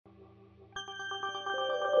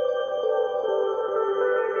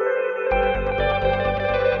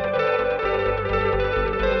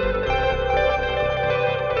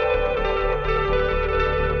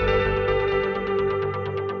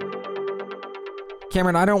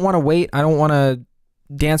Cameron, I don't want to wait. I don't want to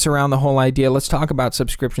dance around the whole idea. Let's talk about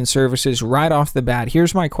subscription services right off the bat.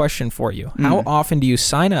 Here's my question for you. How often do you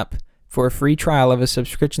sign up for a free trial of a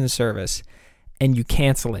subscription service and you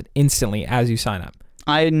cancel it instantly as you sign up?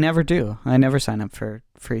 I never do. I never sign up for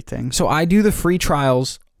free things. So I do the free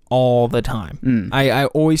trials all the time. I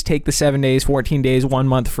always take the 7 days, 14 days, 1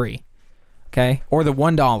 month free. Okay? Or the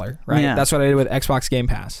 $1, right? Yeah. That's what I did with Xbox Game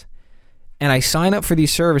Pass. And I sign up for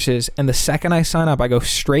these services, and the second I sign up, I go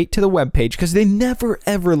straight to the webpage because they never,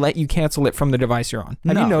 ever let you cancel it from the device you're on.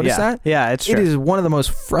 Have you noticed that? Yeah, it's true. It is one of the most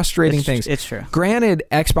frustrating things. It's true. Granted,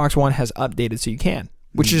 Xbox One has updated so you can,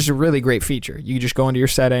 which is a really great feature. You just go into your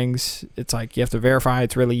settings. It's like you have to verify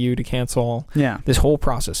it's really you to cancel. Yeah. This whole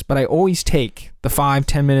process. But I always take the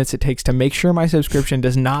 5-10 minutes it takes to make sure my subscription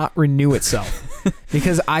does not renew itself.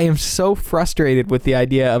 Because I am so frustrated with the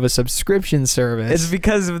idea of a subscription service. It's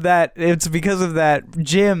because of that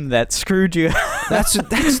gym that screwed you. That's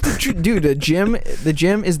the truth. Dude, the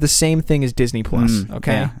gym is the same thing as Disney Plus.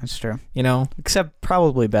 Okay? Yeah, that's true. You know? Except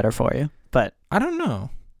probably better for you. But I don't know.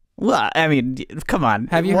 well, I mean, come on.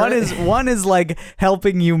 Have you one is like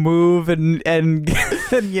helping you move and and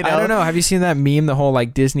you know. I don't know. Have you seen that meme, the whole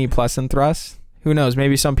like Disney Plus and thrust? Who knows?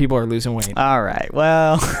 Maybe some people are losing weight. All right.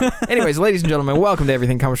 Well. Anyways, ladies and gentlemen, welcome to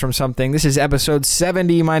Everything Comes From Something. This is episode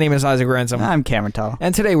 70. My name is Isaac Ransom. I'm Cameron Tull.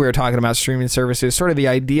 And today we are talking about streaming services, sort of the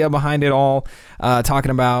idea behind it all,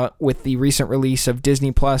 talking about with the recent release of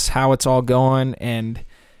Disney Plus, how it's all going and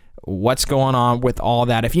what's going on with all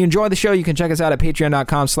that. If you enjoy the show, you can check us out at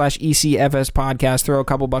patreon.com/ECFS podcast. Throw a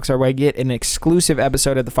couple bucks our way, get an exclusive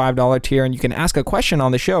episode at the $5 tier, and you can ask a question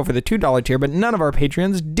on the show for the $2 tier, but none of our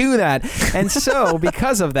patrons do that. And so,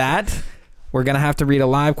 because of that, we're going to have to read a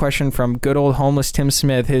live question from good old homeless Tim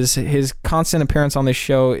Smith. His constant appearance on this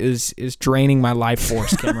show is draining my life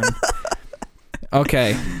force, Cameron.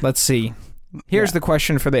 Okay, let's see. Here's the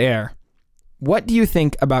question for the air. What do you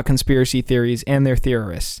think about conspiracy theories and their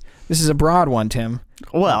theorists? This is a broad one, Tim.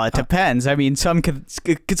 Well, it depends. I mean, some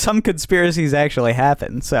conspiracies actually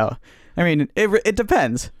happen. So, I mean, it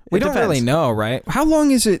depends. We don't really know, right? How long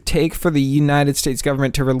does it take for the United States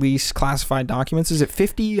government to release classified documents? Is it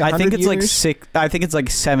 50, 100 I think it's years? I think it's like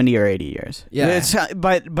 70 or 80 years. Yeah.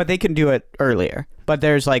 But they can do it earlier. But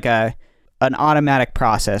there's like an automatic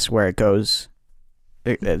process where it goes,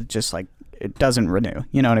 it just like it doesn't renew.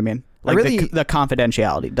 You know what I mean? Like the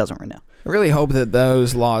confidentiality doesn't renew. I really hope that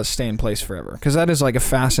those laws stay in place forever, because that is like a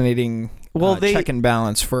fascinating check and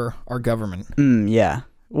balance for our government. Yeah.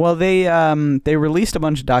 Well, they released a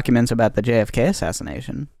bunch of documents about the JFK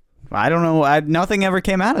assassination. I don't know. Nothing ever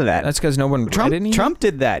came out of that. That's because no one read it. Trump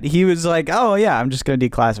did that. He was like, "Oh yeah, I'm just going to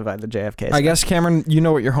declassify the JFK." I guess, Cameron, you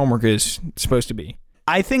know what your homework is supposed to be.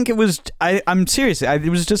 I think it was. I'm serious. It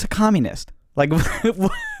was just a communist. Like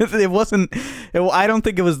it wasn't. I don't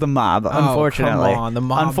think it was the mob. Unfortunately, come on, the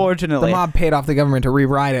mob. Unfortunately, the mob paid off the government to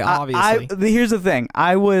rewrite it. Obviously, here's the thing.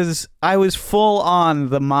 I was full on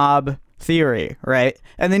the mob theory, right?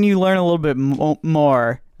 And then you learn a little bit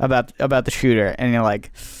more about the shooter, and you're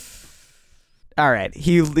like, all right,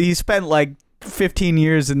 he spent like 15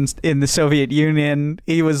 years in the Soviet Union.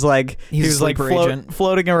 He was like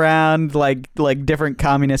floating around like different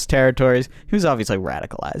communist territories. He was obviously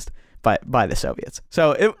radicalized by the Soviets.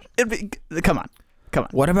 So it come on.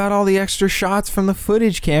 What about all the extra shots from the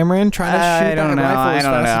footage, Cameron? Trying to shoot that rifle as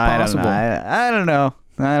fast as possible. I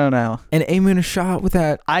don't know. And aiming a shot with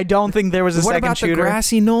that. I don't think there was a second shooter. What about the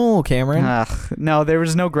grassy knoll, Cameron? No, there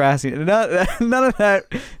was no grassy. None of that.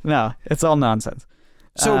 No, it's all nonsense.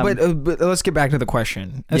 So, but let's get back to the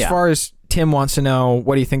question. As far as Tim wants to know,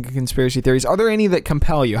 what do you think of conspiracy theories? Are there any that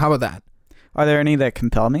compel you? How about that? Are there any that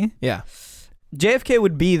compel me? Yeah. JFK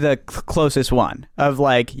would be the closest one of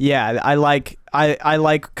like, yeah, I like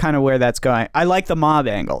kind of where that's going. I like the mob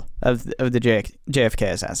angle of the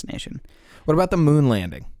JFK assassination. What about the moon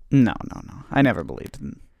landing? No. I never believed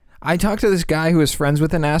in. I talked to this guy who is friends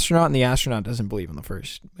with an astronaut, and the astronaut doesn't believe in the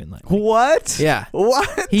first moon landing. What? Yeah.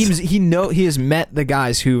 What? He has met the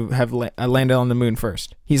guys who have landed on the moon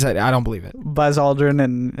first. He said, I don't believe it. Buzz Aldrin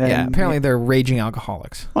and yeah, apparently they're raging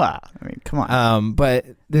alcoholics. Well, I mean, come on. But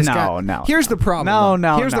this guy. No. Here's the problem.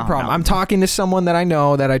 Here's the problem. I'm talking to someone that I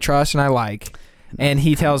know, that I trust, and I like, and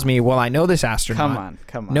he tells me, well, I know this astronaut.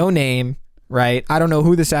 Come on. No name, right? I don't know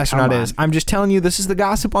who this astronaut is. I'm just telling you, this is the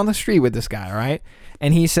gossip on the street with this guy, right?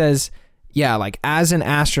 And he says, yeah, like as an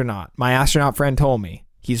astronaut, my astronaut friend told me,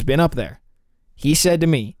 he's been up there. He said to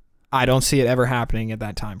me, I don't see it ever happening at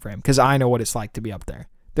that time frame because I know what it's like to be up there.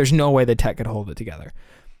 There's no way the tech could hold it together.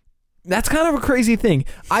 That's kind of a crazy thing.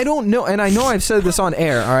 I don't know, and I know I've said this on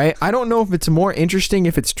air, all right? I don't know if it's more interesting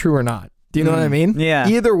if it's true or not. Do you know what I mean? Yeah.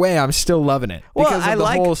 Either way, I'm still loving it Well, because I of the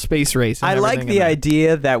like- whole space race. And I like everything the in there.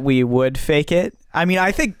 idea that we would fake it. I mean,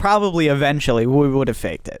 I think probably eventually we would have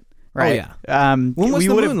faked it. Right. Oh, yeah. When was we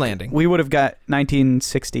the would've- moon landing? We would have got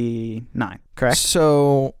 1969, correct?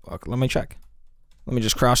 So let me check. Let me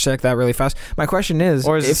just cross check that really fast. My question is,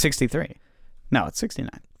 Or is it if 63? No, it's 69.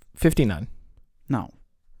 59? No,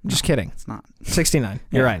 Just kidding. it's not. 69.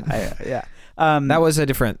 You're right. Yeah. That was a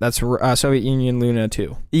different. That's Soviet Union Luna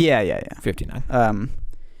 2. Yeah. 59.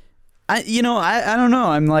 I don't know.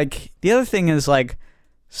 I'm like, the other thing is like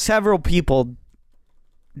several people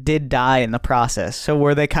did die in the process. So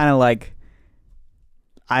were they kind of like,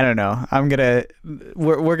 I don't know.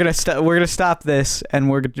 We're gonna stop this and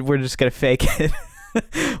we're just gonna fake it.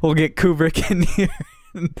 We'll get Kubrick in here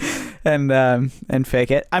and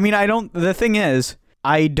fake it. I mean, the thing is,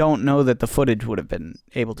 I don't know that the footage would have been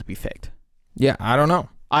able to be faked. Yeah, I don't know.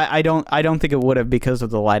 I don't think it would have because of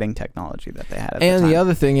the lighting technology that they had at the And time. the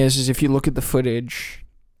other thing is if you look at the footage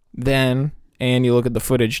then and you look at the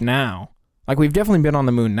footage now, like we've definitely been on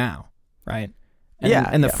the moon now, right? And, Yeah,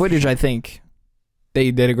 And the yeah, for footage, I think they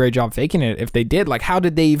did a great job faking it. If they did, like, how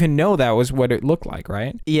did they even know that was what it looked like,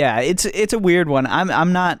 right? Yeah, it's a weird one.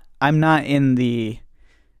 I'm not in the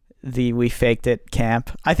we faked it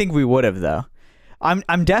camp. I think we would have though.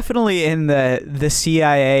 I'm definitely in the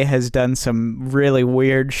CIA has done some really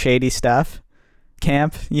weird, shady stuff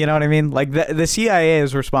camp. You know what I mean? Like the CIA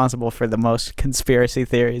is responsible for the most conspiracy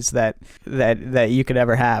theories that you could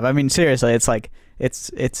ever have. I mean, seriously, it's like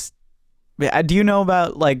it's. Do you know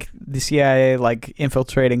about like the CIA like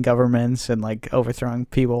infiltrating governments and like overthrowing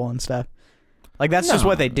people and stuff? Like that's just No.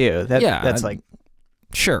 what they do. That's like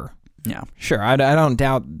Sure. yeah. Sure. I don't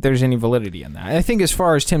doubt there's any validity in that. I think as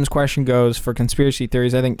far as Tim's question goes for conspiracy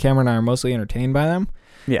theories, I think Cameron and I are mostly entertained by them.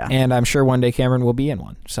 Yeah. And I'm sure one day Cameron will be in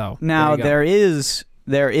one. So Now there you go.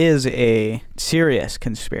 there is a serious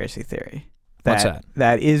conspiracy theory What's that?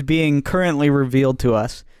 that is being currently revealed to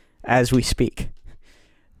us as we speak.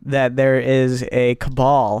 That there is a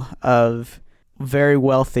cabal of very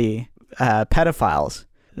wealthy pedophiles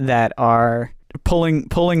that are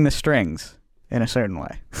pulling the strings in a certain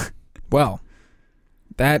way. Well,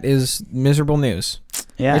 that is miserable news.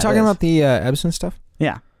 Yeah. Are you talking about the Epson stuff?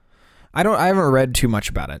 Yeah. I haven't read too much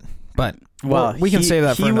about it, but Well, we can save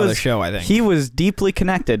that for he another was- show, I think. He was deeply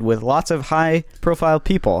connected with lots of high-profile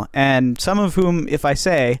people, and some of whom, if I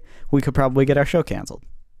say, we could probably get our show canceled.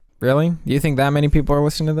 Really? Do you think that many people are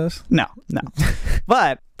listening to this? No.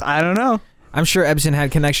 But I don't know. I'm sure Epson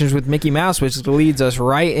had connections with Mickey Mouse, which leads us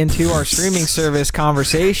right into our streaming service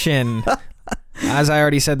conversation. As I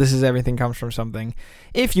already said, this is Everything Comes From Something.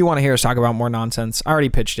 If you want to hear us talk about more nonsense, I already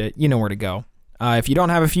pitched it. You know where to go. If you don't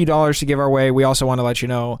have a few dollars to give our way, we also want to let you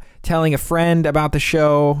know, telling a friend about the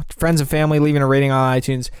show, friends and family, leaving a rating on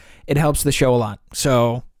iTunes, it helps the show a lot.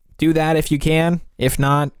 So do that if you can. If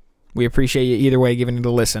not, we appreciate you either way giving it a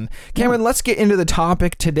listen. Cameron, let's get into the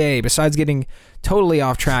topic today. Besides getting totally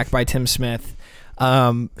off track by Tim Smith,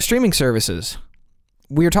 streaming services.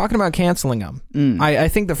 We were talking about canceling them. I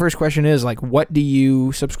think the first question is, like, what do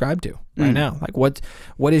you subscribe to right now? Like,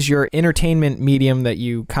 what is your entertainment medium that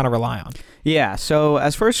you kind of rely on? Yeah, so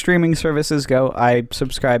as far as streaming services go, I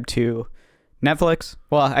subscribe to Netflix.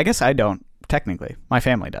 Well, I guess I don't, technically. My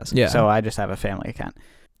family does. Yeah. So I just have a family account.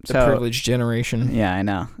 The privileged generation. Yeah, I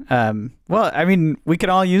know. Well, I mean, we can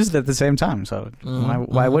all use it at the same time, so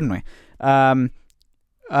why wouldn't we?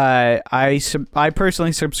 I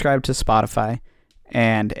personally subscribe to Spotify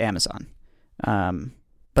and Amazon.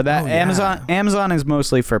 But that Oh, yeah. Amazon is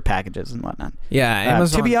mostly for packages and whatnot. Yeah,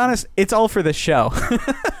 Amazon. To be honest, it's all for the show.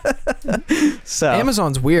 So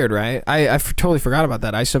Amazon's weird, right? I totally forgot about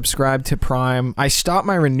that. I subscribed to Prime. I stopped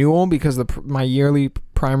my renewal because my yearly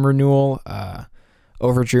Prime renewal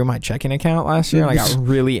overdrew my checking account last year, and I got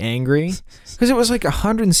really angry because it was like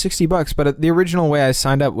 $160. But the original way I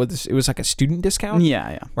signed up was it was like a student discount.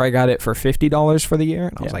 Yeah. Where I got it for $50 for the year,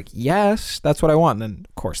 and I was Yeah. like, yes, that's what I want. And then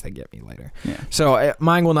of course they get me later. Yeah. So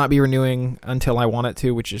mine will not be renewing until I want it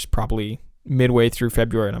to, which is probably midway through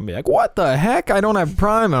February, and I'm gonna be like, what the heck? I don't have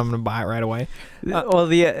Prime, and I'm gonna buy it right away. Well,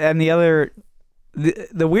 the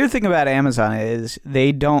weird thing about Amazon is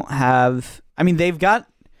they don't have. I mean, they've got.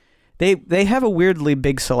 They have a weirdly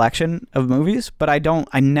big selection of movies, but I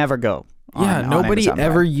never go. On Nobody Amazon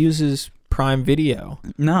ever Prime. uses Prime Video.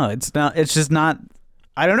 No, it's not. It's just not.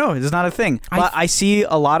 I don't know. It's not a thing. But I see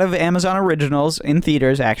a lot of Amazon originals in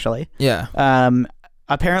theaters. Actually, Yeah.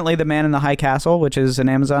 apparently, The Man in the High Castle, which is an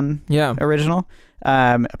Amazon Yeah. original.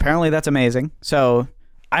 Apparently, that's amazing. So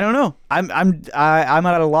I don't know. I'm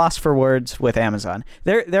at a loss for words with Amazon.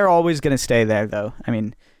 They're always going to stay there, though. I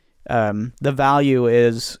mean, the value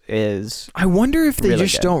is I wonder if they really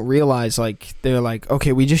just good. don't realize, like, they're like,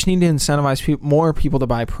 okay, we just need to incentivize more people to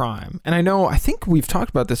buy Prime. And I think we've talked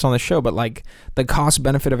about this on the show, but like the cost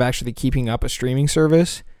benefit of actually keeping up a streaming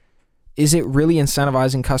service, is it really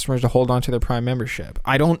incentivizing customers to hold on to their Prime membership?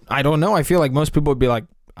 I don't know. I feel like most people would be like,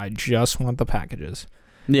 I just want the packages.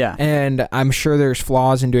 Yeah. And I'm sure there's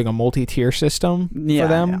flaws in doing a multi-tier system for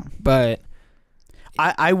them, but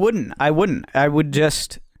I wouldn't. I would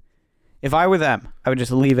just, if I were them, I would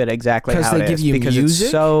just leave it exactly how they it give is you because music?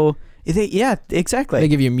 it's so. Yeah, exactly. they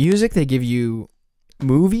give you music, they give you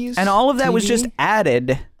movies, And all of that was TV. just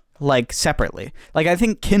added like separately. Like I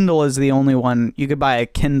think Kindle is the only one you could buy a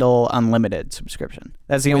Kindle Unlimited subscription.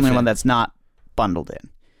 That's the With only it. one that's not bundled in.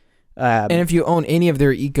 And if you own any of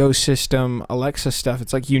their ecosystem Alexa stuff,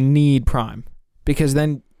 it's like you need Prime because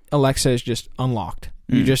then Alexa is just unlocked.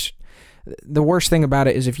 You just, the worst thing about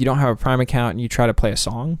it is if you don't have a Prime account and you try to play a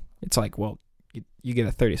song, it's like, well, you get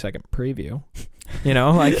a 30-second preview. You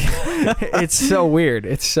know, like it's so weird.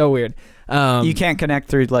 It's so weird. You can't connect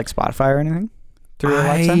through like Spotify or anything through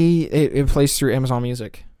Alexa. It plays through Amazon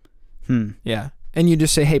Music. Yeah, and you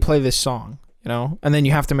just say, hey, play this song. You know, and then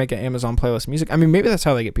you have to make an Amazon playlist music. I mean, maybe that's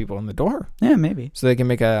how they get people in the door, Yeah, maybe. so they can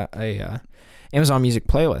make a Amazon Music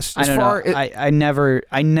playlist. I don't know.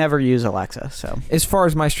 I never use Alexa, so As far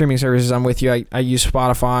as my streaming services, I'm with you. I use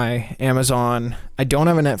Spotify, Amazon. I don't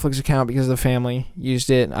have a Netflix account because the family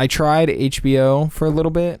used it. I tried HBO for a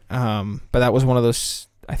little bit, but that was one of those.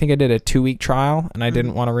 I think I did a 2-week trial, and I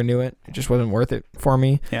didn't want to renew it. It just wasn't worth it for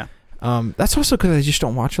me. Yeah. That's also because I just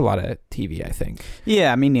don't watch a lot of TV, I think.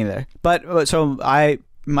 yeah, me neither. But so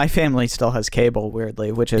my family still has cable,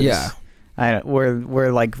 weirdly, which is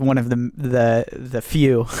we're like one of the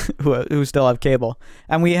few who still have cable,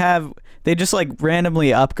 and they just like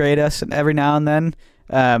randomly upgrade us every now and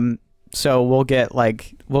then. So we'll get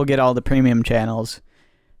all the premium channels.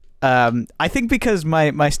 I think because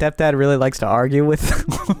my stepdad really likes to argue with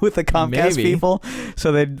the Comcast Maybe. people,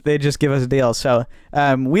 so they just give us deals. So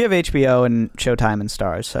we have HBO and Showtime and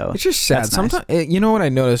Stars. So It's just sad. that's nice. Sometimes, you know what I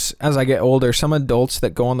notice as I get older? Some adults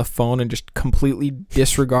that go on the phone and just completely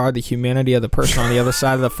disregard the humanity of the person on the other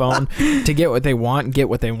side of the phone to get what they want and get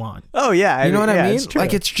what they want. Oh yeah, You know what I mean? It's true.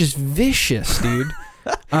 Like, it's just vicious, dude.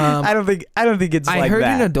 I don't think it's I like heard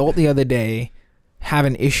that. an adult the other day have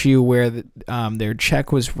an issue where their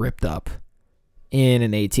check was ripped up in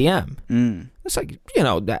an ATM. It's like, you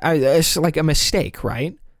know, it's like a mistake,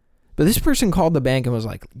 right? But this person called the bank and was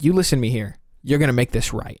like, you listen to me here. You're going to make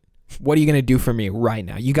this right. What are you going to do for me right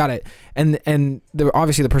now? You got it. And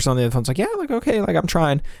obviously the person on the other phone's like, yeah, like, okay, like I'm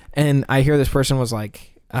trying. And I hear this person was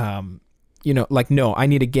like, you know, like, no, I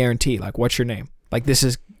need a guarantee. Like, what's your name? Like,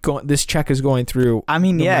 this check is going through. I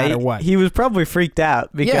mean, no yeah, matter what. he was probably freaked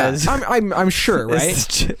out because yeah, I'm sure,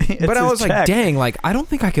 right? But I was like, dang, like I don't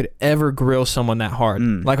think I could ever grill someone that hard,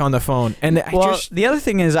 like on the phone. And the other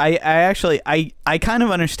thing is, I actually kind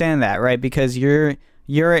of understand that, right? Because you're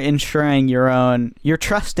insuring you're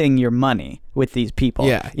trusting your money with these people,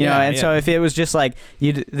 you know. And so if it was just like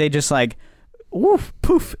they just like, woof,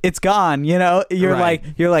 poof, it's gone, you know, you're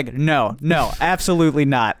like, no, absolutely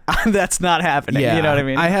not. That's not happening. You know what I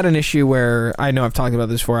mean? I had an issue where I know I've talked about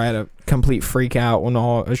this before. I had a complete freak out when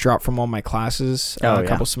I was dropped from all my classes a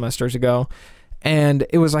couple semesters ago, and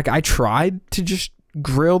it was like I tried to just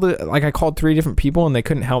grill like I called 3 different people and they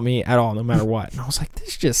couldn't help me at all, no matter what. And I was like,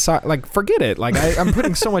 this just like, forget it. Like I'm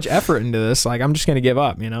putting so much effort into this. Like I'm just gonna give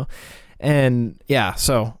up, you know. And yeah,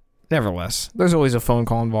 so. Nevertheless, there's always a phone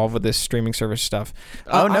call involved with this streaming service stuff.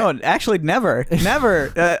 No, actually, never. That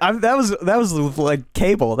was like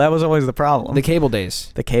cable. That was always the problem. The cable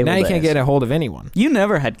days. Now you can't get a hold of anyone. You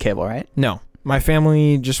never had cable, right? No, my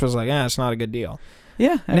family just was like, it's not a good deal.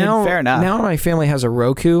 Yeah, I mean, fair enough. Now my family has a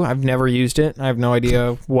Roku. I've never used it. I have no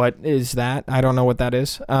idea what is that. I don't know what that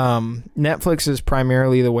is. Netflix is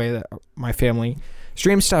primarily the way that my family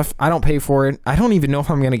streams stuff. I don't pay for it. I don't even know if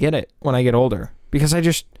I'm going to get it when I get older because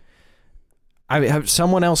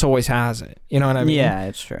someone else always has it. You know what I mean? Yeah,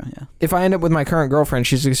 it's true. Yeah. If I end up with my current girlfriend,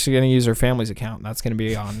 she's just going to use her family's account. That's going to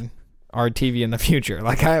be on our TV in the future.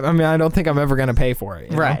 Like, I mean, I don't think I'm ever going to pay for it.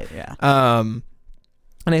 You know? Right. Yeah.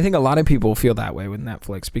 And I think a lot of people feel that way with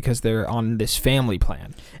Netflix because they're on this family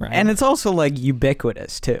plan. Right. And it's also like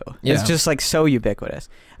ubiquitous too. Yeah. It's just like so ubiquitous.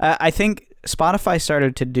 I think Spotify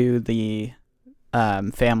started to do the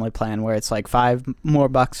family plan where it's like $5 more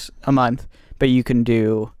a month, but you can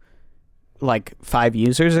do like 5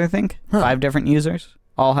 users, I think. 5 different users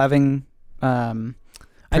all having premium.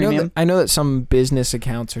 I know that some business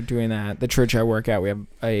accounts are doing that. The church I work at, we have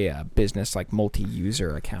a business like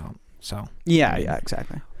multi-user account. So yeah,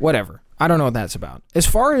 exactly. Whatever. I don't know what that's about. As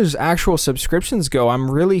far as actual subscriptions go, I'm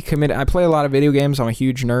really committed. I play a lot of video games. I'm a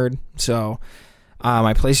huge nerd. So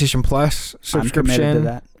my PlayStation Plus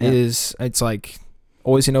subscription it's like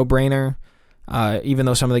always a no-brainer. Even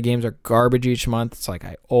though some of the games are garbage each month, it's like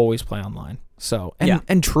I always play online. So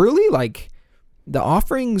and truly, like, the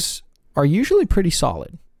offerings are usually pretty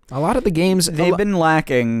solid. A lot of the games they've been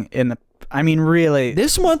lacking in the. I mean, really,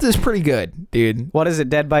 this month is pretty good, dude. What is it?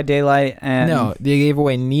 Dead by Daylight and no, they gave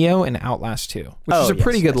away Neo and Outlast 2, which is a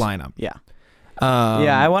pretty good lineup. Yeah,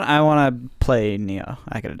 I want to play Neo.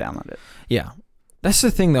 I gotta download it. Yeah, that's the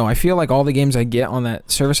thing though. I feel like all the games I get on that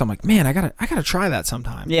service, I'm like, man, I gotta try that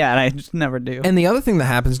sometime. Yeah, and I just never do. And the other thing that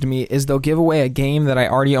happens to me is they'll give away a game that I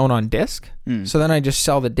already own on disc, so then I just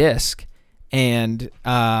sell the disc, and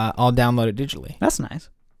I'll download it digitally. That's nice.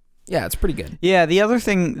 Yeah, it's pretty good. Yeah, the other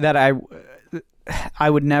thing that I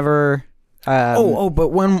would never.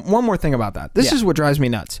 But one more thing about that. This is what drives me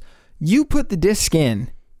nuts. You put the disc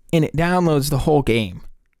in, and it downloads the whole game.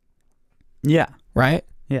 Yeah. Right?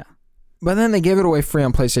 Yeah. But then they give it away free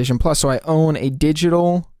on PlayStation Plus, so I own a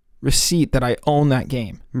digital receipt that I own that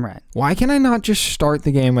game. Right. Why can I not just start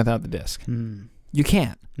the game without the disc? You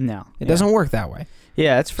can't. No. It doesn't work that way.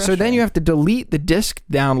 Yeah, it's frustrating. So then you have to delete the disc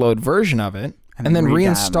download version of it, and then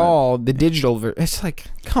reinstall the digital version. It's like,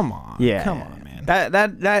 come on. Yeah. Come on, man.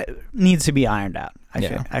 That needs to be ironed out.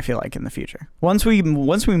 I feel like in the future. Once we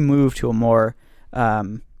move to a more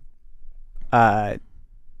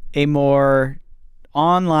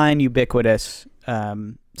online ubiquitous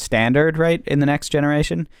standard, right, in the next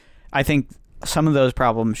generation, I think some of those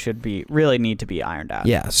problems really need to be ironed out.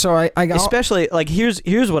 Yeah. So I got, especially like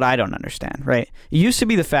here's what I don't understand, right? It used to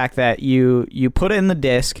be the fact that you put in the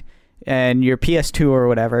disc and your PS2 or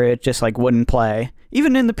whatever, it just like wouldn't play.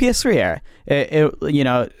 Even in the PS3 era,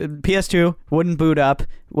 PS2 wouldn't boot up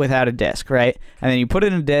without a disc, right? And then you put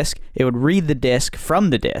in a disc, it would read the disc from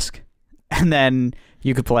the disc, and then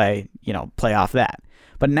you could play off that.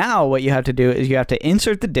 But now what you have to do is you have to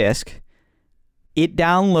insert the disc. It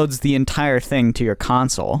downloads the entire thing to your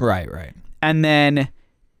console. Right. And then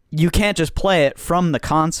you can't just play it from the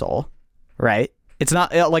console, right? It's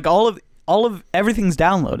not like all of everything's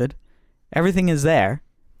downloaded. Everything is there,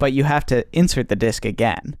 but you have to insert the disc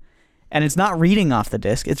again. And it's not reading off the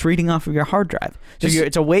disc, it's reading off of your hard drive. So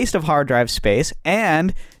it's a waste of hard drive space,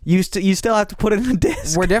 and you still have to put it in the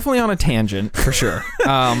disc. We're definitely on a tangent, for sure.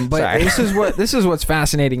 But this is what's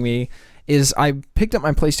fascinating me, is I picked up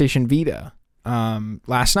my PlayStation Vita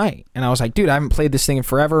last night, and I was like, dude, I haven't played this thing in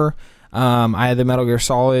forever. I had the Metal Gear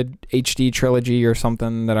Solid HD trilogy or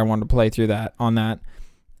something that I wanted to play through on that.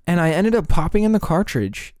 And I ended up popping in the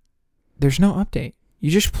cartridge. There's no update.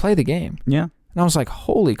 You just play the game. Yeah. And I was like,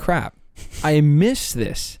 holy crap. I miss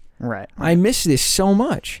this. Right. I miss this so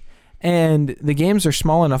much. And the games are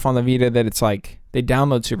small enough on the Vita that it's like they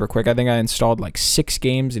download super quick. I think I installed like 6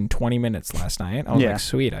 games in 20 minutes last night. I was like,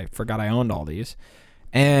 sweet. I forgot I owned all these.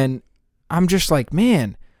 And I'm just like,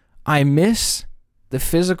 man, I miss the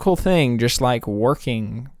physical thing just like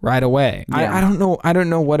working right away. Yeah. I don't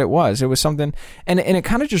know what it was. It was something, and it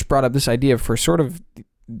kind of just brought up this idea for sort of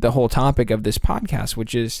the whole topic of this podcast,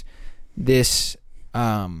 which is this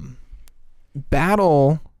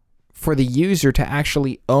battle for the user to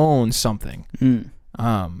actually own something.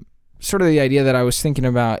 Sort of the idea that I was thinking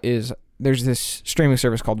about is there's this streaming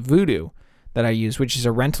service called Vudu that I use, which is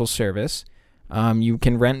a rental service. You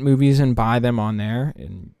can rent movies and buy them on there,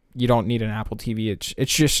 and you don't need an Apple TV.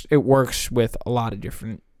 It's just, it works with a lot of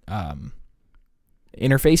different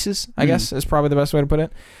interfaces, I guess is probably the best way to put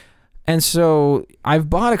it. And so I've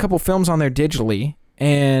bought a couple films on there digitally,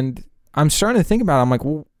 and I'm starting to think about it. I'm like,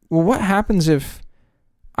 well, what happens if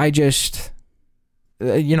I just,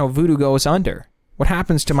 Vudu goes under? What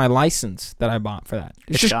happens to my license that I bought for that?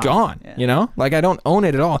 It's just gone, Like I don't own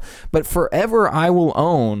it at all. But forever I will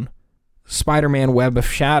own Spider-Man Web of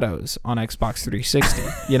Shadows on Xbox 360,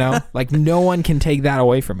 Like no one can take that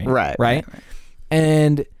away from me. Right?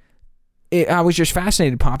 And I was just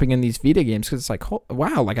fascinated popping in these Vita games because it's like,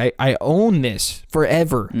 wow, like I own this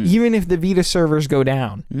forever, even if the Vita servers go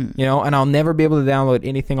down, and I'll never be able to download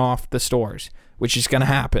anything off the stores, which is going to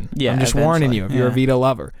happen. Yeah, I'm just warning you if you're a Vita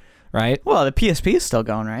lover, right? Well, the PSP is still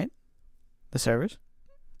going, right? The servers?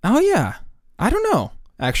 Oh, yeah. I don't know,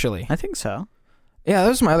 actually. I think so. Yeah, that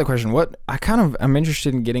was my other question. I'm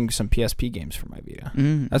interested in getting some PSP games for my Vita.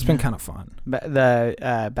 That's been kind of fun.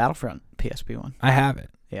 The Battlefront PSP one. I have it.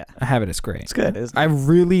 Yeah. I have it. It's great. It's good, isn't it? I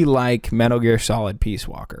really like Metal Gear Solid Peace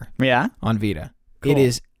Walker. Yeah? On Vita. Cool. It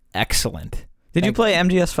is excellent. Did you play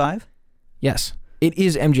MGS5? Yes. It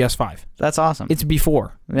is MGS5. That's awesome. It's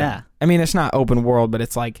before. Yeah. I mean, it's not open world, but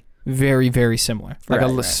it's like very, very similar, like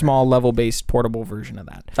Right. small level-based portable version of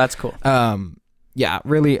that. That's cool. Yeah,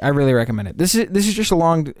 really, I really recommend it. This is just a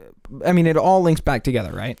long. I mean, it all links back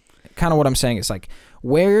together, right? Kind of what I'm saying is like,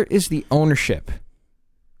 where is the ownership?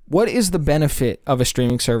 What is the benefit of a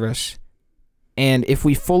streaming service? And if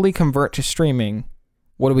we fully convert to streaming,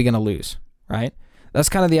 what are we going to lose, right? That's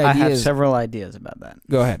kind of the idea. I have several ideas about that.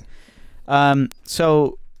 Go ahead.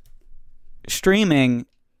 So streaming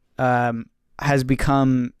has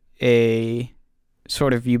become a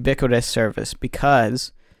sort of ubiquitous service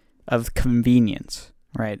because of convenience,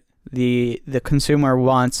 right? The consumer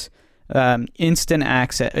wants instant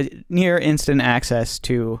access, near instant access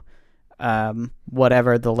to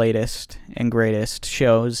whatever the latest and greatest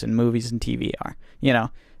shows and movies and TV are,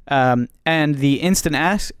 and the instant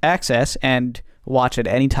access and watch it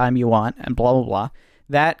anytime you want and blah, blah, blah.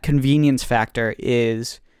 That convenience factor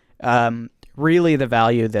is really the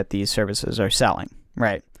value that these services are selling,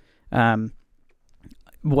 right?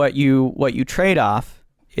 What you trade off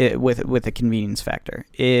with the convenience factor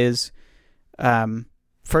is,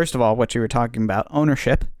 first of all, what you were talking about,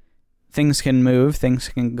 ownership. Things can move, things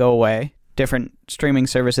can go away. Different streaming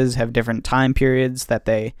services have different time periods that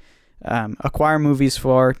they acquire movies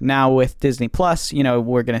for. Now with Disney Plus,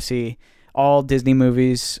 we're going to see all Disney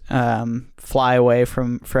movies fly away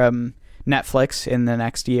from Netflix in the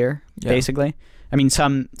next year, basically. I mean,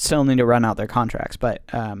 some still need to run out their contracts, but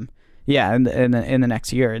in the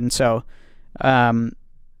next year. And so,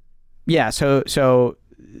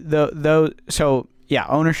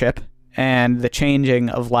 ownership and the changing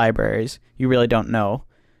of libraries, you really don't know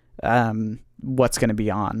what's going to be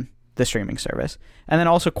on the streaming service. And then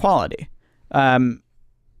also quality.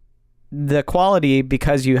 The quality,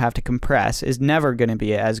 because you have to compress, is never going to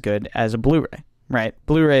be as good as a Blu-ray, right?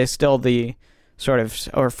 Blu-ray is still the sort of,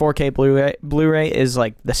 or 4K Blu-ray is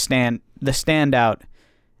like the standout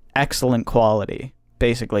excellent quality,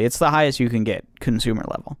 basically. It's the highest you can get consumer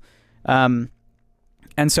level. And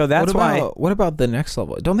so that's why... What about the next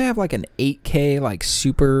level? Don't they have like an 8K, like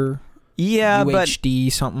super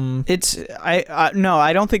UHD something? No,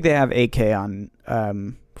 I don't think they have 8K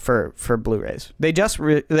on... for Blu-rays. They just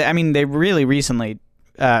they really recently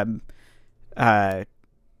rolled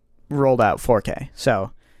out 4K.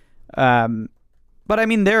 So but I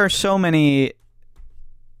mean, there are so many,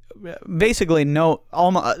 basically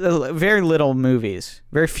very little movies,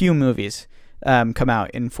 very few movies come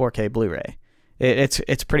out in 4K Blu-ray.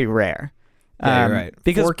 It's pretty rare. Yeah, you're right.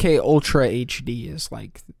 Because 4K Ultra HD is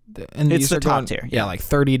like it's the top tier. Yeah, like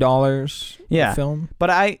 $30 a film. But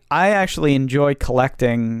I actually enjoy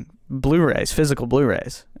collecting Blu-rays, physical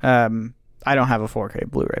Blu-rays. I don't have a 4K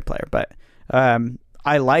Blu-ray player, but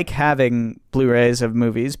I like having Blu-rays of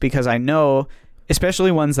movies because I know,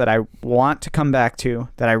 especially ones that I want to come back to,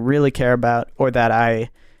 that I really care about, or that I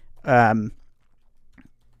don't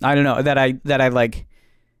know, that I like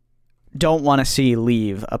don't want to see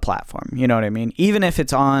leave a platform. You know what I mean? Even if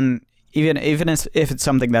it's on, even if it's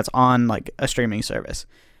something that's on like a streaming service,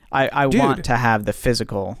 I want to have the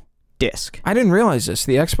physical disc. I didn't realize this.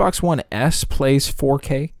 The Xbox One S plays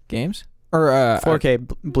 4K games, or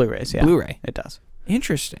 4K Blu-rays. Yeah, Blu-ray. It does.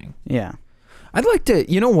 Interesting. Yeah. I'd like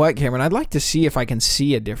to. You know what, Cameron? I'd like to see if I can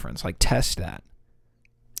see a difference. Like test that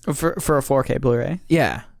for a 4K Blu-ray.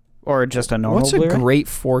 Yeah. Or just a normal. What's Blu-ray? a great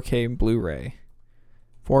 4K Blu-ray?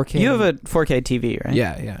 4K. You have a 4K TV, right?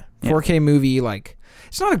 Yeah. 4K movie, like,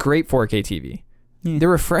 it's not a great 4K TV. Yeah. The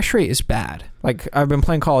refresh rate is bad. Like, I've been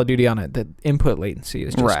playing Call of Duty on it. The input latency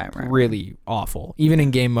is just really awful. Even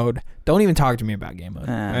in game mode. Don't even talk to me about game mode.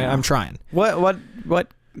 Right? I'm trying. What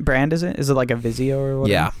brand is it? Is it like a Vizio or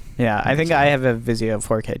whatever? Yeah. Yeah, I think I have a Vizio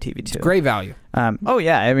 4K TV too. It's great value. Oh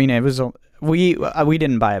yeah, I mean it was we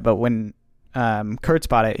didn't buy it, but when Kurtz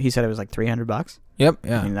bought it, he said it was like $300. Yep.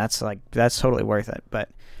 Yeah. I mean that's totally worth it. But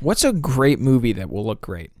what's a great movie that will look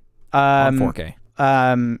great on 4K?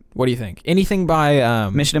 What do you think? Anything by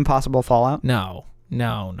Mission Impossible Fallout? No.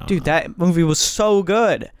 Dude, that movie was so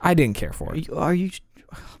good. I didn't care for it. Are you?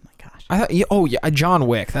 Oh my gosh. I thought, John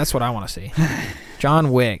Wick. That's what I want to see.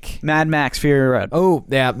 John Wick. Mad Max Fury Road. Oh,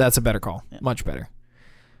 yeah, that's a better call. Yeah. Much better.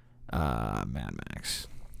 Mad Max.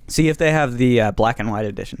 See if they have the black and white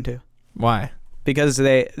edition too. Why? Because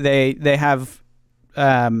they have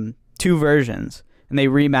two versions, and they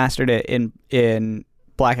remastered it in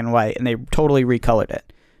black and white, and they totally recolored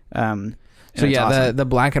it. So yeah, awesome. the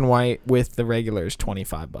black and white with the regular is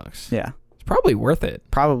 $25. Yeah, it's probably worth it.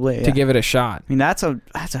 Probably to give it a shot. I mean, that's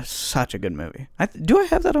such a good movie. Do I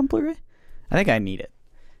have that on Blu-ray? I think I need it.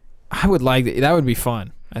 I would like that. That would be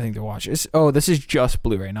fun. I think to watch. This is just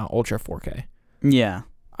Blu-ray, not Ultra 4K. Yeah.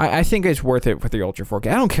 I think it's worth it with the Ultra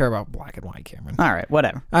 4K. I don't care about black and white, Cameron. All right,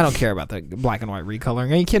 whatever. I don't care about the black and white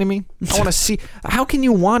recoloring. Are you kidding me? I want to see. How can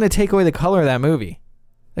you want to take away the color of that movie?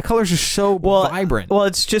 The colors are so vibrant. Well,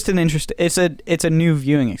 it's just an interest. It's a new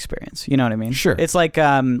viewing experience. You know what I mean? Sure. It's like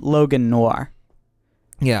Logan Noir.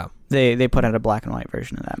 Yeah. They put out a black and white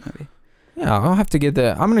version of that movie. Yeah, I'll have to get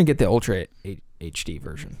the. I'm gonna get the Ultra HD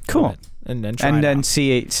version. Cool. And then try it out.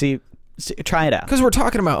 see try it out. Because we're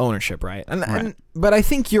talking about ownership, right? But I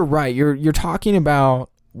think you're right. You're talking about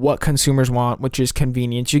what consumers want, which is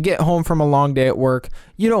convenience. You get home from a long day at work.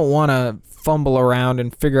 You don't want to fumble around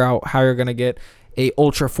and figure out how you're going to get a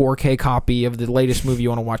Ultra 4K copy of the latest movie you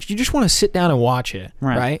want to watch. You just want to sit down and watch it,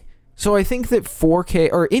 right? So I think that 4K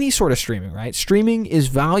or any sort of streaming, right? Streaming is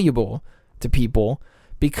valuable to people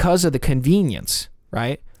because of the convenience,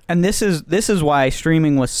 right? And this is why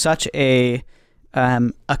streaming was such a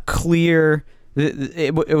clear.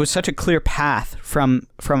 It was such a clear path from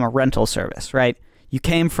a rental service, right? You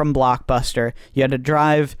came from Blockbuster. You had to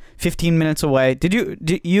drive 15 minutes away. Did you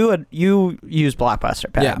use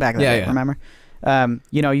Blockbuster back then? Yeah. Remember?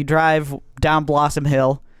 You drive down Blossom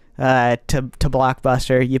Hill to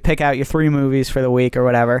Blockbuster. You pick out your 3 movies for the week or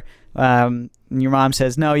whatever. And your mom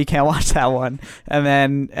says, "No, you can't watch that one." And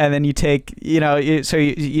then you take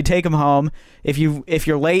you take them home. If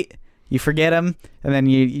you're late, you forget them, and then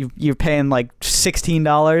you're paying like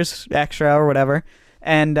 $16 extra or whatever.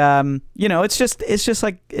 And it's just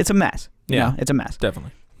like it's a mess. Yeah, it's a mess.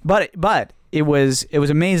 Definitely. But it was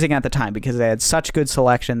amazing at the time because they had such good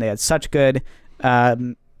selection. They had such good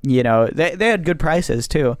they had good prices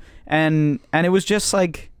too. And it was just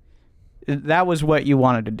like that was what you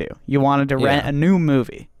wanted to do. You wanted to rent a new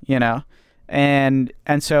movie, And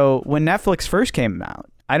so when Netflix first came out,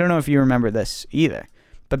 I don't know if you remember this either,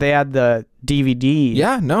 but they had the DVD.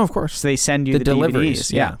 Yeah, no, of course. So they send you the deliveries.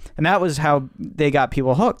 DVDs. Yeah. And that was how they got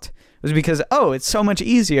people hooked. It was because, it's so much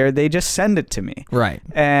easier. They just send it to me. Right.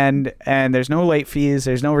 And there's no late fees.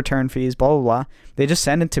 There's no return fees, blah, blah, blah. They just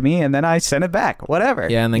send it to me, and then I send it back, whatever.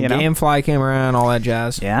 Yeah, and then GameFly came around, all that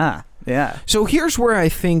jazz. Yeah, yeah. So here's where I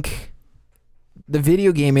think the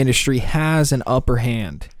video game industry has an upper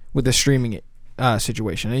hand with the streaming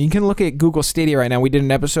situation. And you can look at Google Stadia right now. We did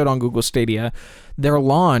an episode on Google Stadia. Their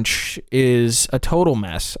launch is a total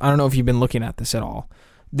mess. I don't know if you've been looking at this at all.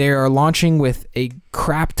 They are launching with a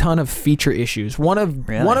crap ton of feature issues. One of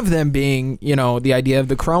them being, the idea of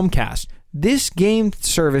the Chromecast. This game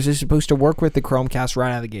service is supposed to work with the Chromecast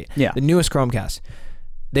right out of the gate. Yeah. The newest Chromecast.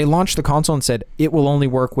 They launched the console and said it will only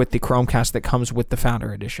work with the Chromecast that comes with the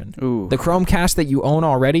Founder Edition. Ooh. The Chromecast that you own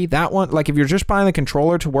already, that one, like if you're just buying the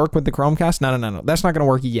controller to work with the Chromecast, no. That's not going to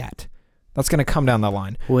work yet. That's going to come down the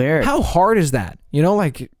line. Weird. How hard is that?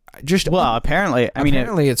 Apparently.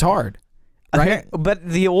 Apparently it's hard. Right? But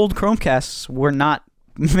the old Chromecasts were not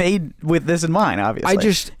made with this in mind,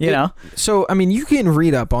 obviously. So, you can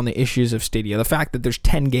read up on the issues of Stadia. The fact that there's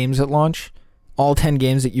 10 games at launch, all 10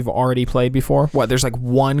 games that you've already played before. There's like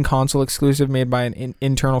one console exclusive made by an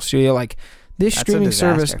internal studio. Like this That's streaming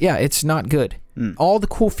service, it's not good. All the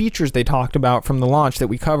cool features they talked about from the launch that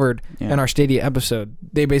we covered in our Stadia episode,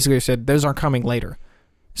 they basically said those are coming later.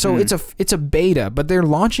 So it's a beta, but they're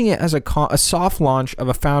launching it as a soft launch of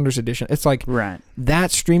a Founders Edition. It's like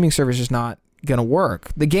that streaming service is not going to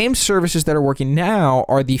work. The game services that are working now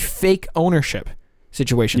are the fake ownership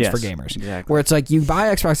situations for gamers. Exactly. Where it's like you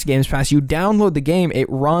buy Xbox Games Pass, you download the game, it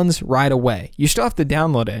runs right away. You still have to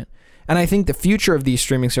download it. And I think the future of these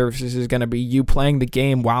streaming services is going to be you playing the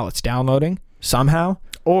game while it's downloading somehow.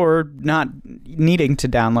 Or not needing to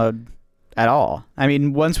download at all.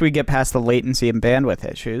 Once we get past the latency and bandwidth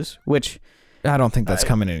issues, which I don't think that's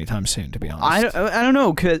coming anytime soon, to be honest. I don't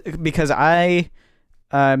know because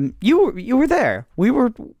you were there. We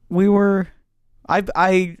were.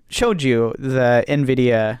 I showed you the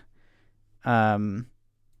NVIDIA.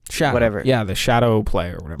 Shadow. Whatever. Yeah, the Shadow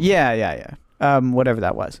Play or whatever. Yeah. Whatever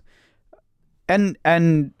that was, and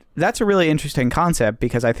that's a really interesting concept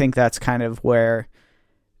because I think that's kind of where,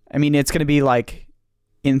 it's going to be like,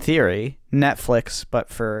 in theory, Netflix, but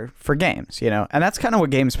for games, and that's kind of what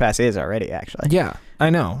Games Pass is already, actually. Yeah,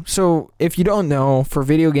 I know. So if you don't know, for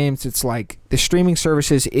video games, it's like the streaming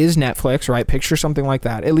services is Netflix, right? Picture something like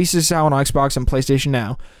that. At least this is how on Xbox and PlayStation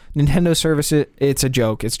now. Nintendo service, it's a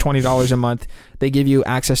joke. It's $20 a month. They give you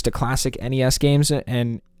access to classic NES games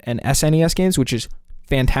and SNES games, which is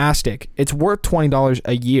fantastic. It's worth $20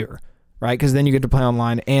 a year, right? Because then you get to play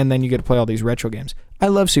online and then you get to play all these retro games. I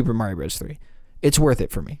love Super Mario Bros. 3. It's worth it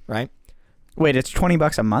for me, right? Wait, it's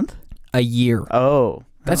 $20 a month? A year. Oh.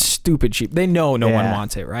 That's stupid cheap. They know no one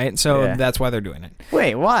wants it, right? So that's why they're doing it.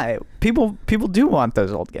 Wait, why? People do want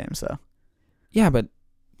those old games, though. Yeah, but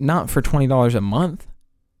not for $20 a month.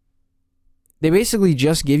 They basically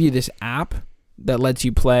just give you this app that lets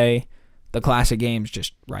you play the classic games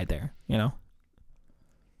just right there, you know?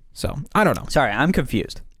 So, I don't know. Sorry, I'm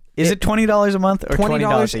confused. Is it $20 a month or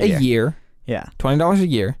 $20 a year? Yeah. $20 a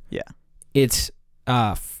year. Yeah. It's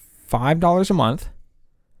 $5 a month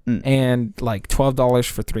and like $12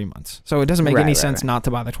 for 3 months. So it doesn't make any sense not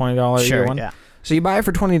to buy the $20 a year one. Yeah. So you buy it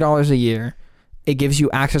for $20 a year. It gives you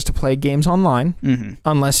access to play games online,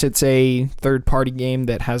 unless it's a third-party game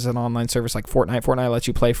that has an online service like Fortnite. Fortnite lets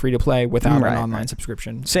you play free-to-play without an online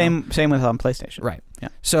subscription. Same with on PlayStation. Right. Yeah.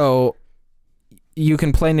 So you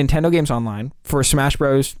can play Nintendo games online. For Smash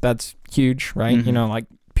Bros, that's huge, right? You know, like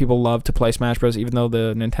people love to play Smash Bros, even though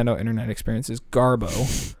the Nintendo internet experience is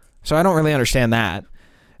garbo. So I don't really understand that.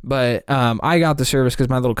 But I got the service because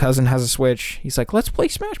my little cousin has a Switch. He's like, let's play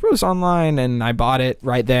Smash Bros. Online. And I bought it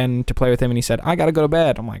right then to play with him. And he said, I got to go to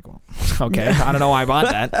bed. I'm like, well, okay. I don't know why I bought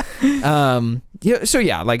that. Yeah. So,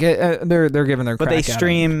 yeah, like they're giving their crack. But they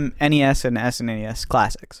stream NES and SNES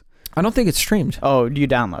classics. I don't think it's streamed. Oh, you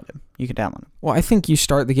download them. You can download them. Well, I think you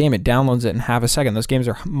start the game, it downloads it in half a second. Those games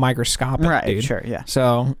are microscopic, right, dude. Sure, yeah.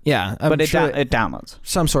 So, yeah. But it downloads.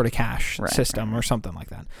 Some sort of cache system or something like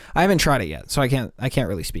that. I haven't tried it yet, so I can't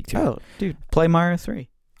really speak to it. Oh, dude, play Mario 3.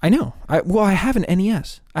 I know. I have an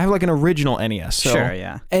NES. I have like an original NES. So, sure,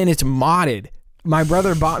 yeah. And it's modded. My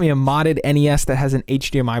brother bought me a modded NES that has an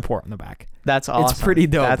HDMI port in the back. That's awesome. It's pretty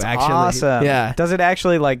dope, That's actually. Awesome. Yeah. Does it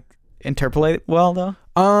actually like interpolate well though?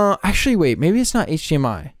 Actually, wait. Maybe it's not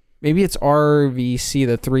HDMI. Maybe it's RVC,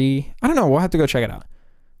 the 3. I don't know. We'll have to go check it out.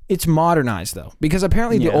 It's modernized, though, because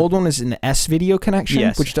apparently the old one is an S-video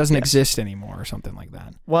connection, which doesn't exist anymore or something like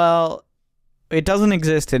that. Well, it doesn't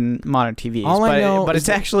exist in modern TVs, I know but it's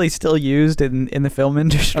actually still used in the film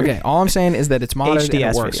industry. Okay, all I'm saying is that it's modern and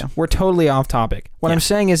it works. Video. We're totally off topic. What I'm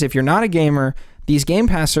saying is if you're not a gamer, these Game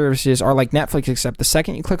Pass services are like Netflix, except the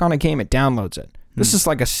second you click on a game, it downloads it. This is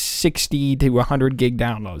like a 60 to 100 gig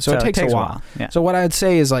download, so it takes a while. Yeah. So what I'd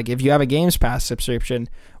say is like if you have a Games Pass subscription,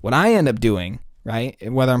 what I end up doing, right,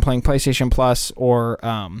 whether I'm playing PlayStation Plus or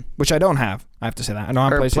which I don't have, I have to say that I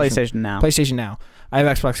don't have PlayStation Now. PlayStation Now. I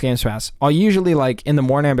have Xbox Games Pass. I'll usually like in the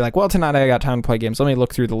morning I'll be like, well, tonight I got time to play games. Let me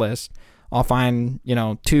look through the list. I'll find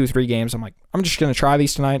 2-3 games. I'm like, I'm just gonna try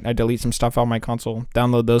these tonight. I delete some stuff on my console,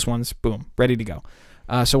 download those ones, boom, ready to go.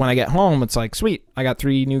 So when I get home, it's like, sweet, I got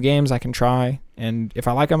 3 new games I can try, and if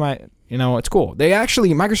I like them, it's cool.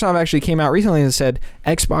 Microsoft actually came out recently and said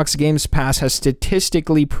Xbox Games Pass has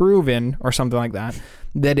statistically proven, or something like that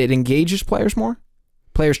it engages players more.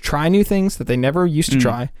 Players try new things that they never used to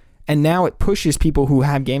try, and now it pushes people who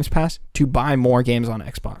have Games Pass to buy more games on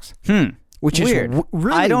Xbox. Which weird. Is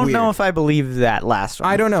really I don't weird. know if I believe that last one.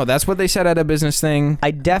 I don't know. That's what they said at a business thing. I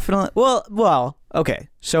definitely... Well, okay.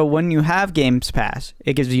 So when you have Games Pass,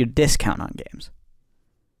 it gives you a discount on games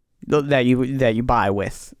that you buy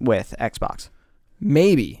with Xbox.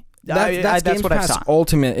 Maybe. That's Games what Pass I saw.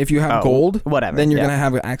 Ultimate. If you have gold, whatever, then you're going to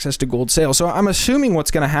have access to gold sales. So I'm assuming what's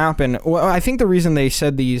going to happen... Well, I think the reason they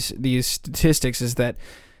said these statistics is that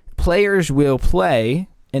players will play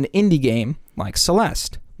an indie game like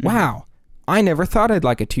Celeste. Wow. I never thought I'd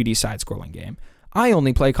like a 2D side-scrolling game. I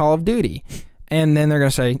only play Call of Duty. And then they're going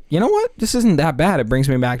to say, you know what? This isn't that bad. It brings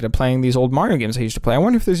me back to playing these old Mario games I used to play. I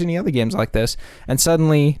wonder if there's any other games like this. And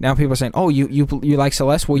suddenly, now people are saying, oh, you like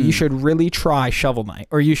Celeste? Well, you should really try Shovel Knight.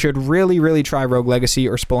 Or you should really, really try Rogue Legacy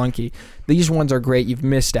or Spelunky. These ones are great. You've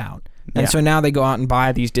missed out. And so now they go out and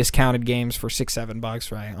buy these discounted games for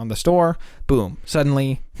 $6-7, right, on the store. Boom.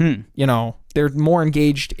 Suddenly, they're more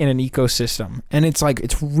engaged in an ecosystem. And it's like,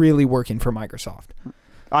 it's really working for Microsoft.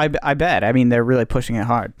 I bet. I mean, they're really pushing it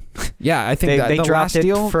hard. Yeah, I think they the dropped last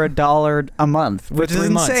deal it for $1 a month, which is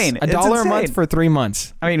insane. $1 a month for 3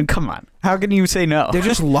 months. I mean, come on. How can you say no? They're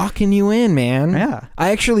just locking you in, man. Yeah.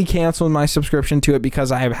 I actually canceled my subscription to it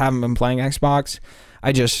because I haven't been playing Xbox.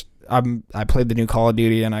 I played the new Call of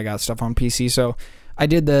Duty and I got stuff on PC. So I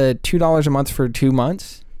did the $2 a month for 2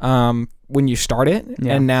 months when you start it.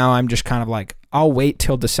 Yeah. And now I'm just kind of like, I'll wait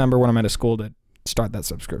till December when I'm out of school to start that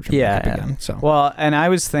subscription back up again. So. Well, and I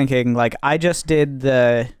was thinking, like, I just did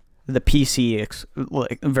the PC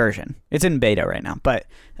version. It's in beta right now, but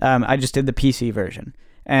I just did the PC version.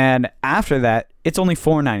 And after that, it's only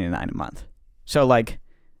 $4.99 a month. So, like,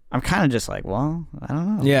 I'm kind of just like, well, I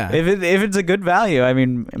don't know. Yeah. If it's a good value, I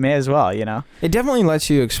mean, may as well, It definitely lets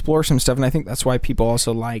you explore some stuff, and I think that's why people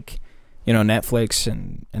also like, Netflix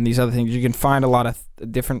and these other things. You can find a lot of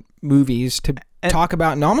different movies to talk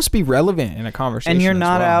about and almost be relevant in a conversation. And you're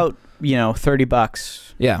not out,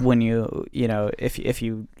 $30. Yeah. When if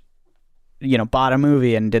you bought a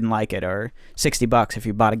movie and didn't like it, or $60 if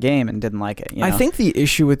you bought a game and didn't like it. I think the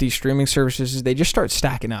issue with these streaming services is they just start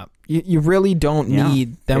stacking up. You really don't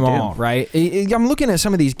need them all, right? I'm looking at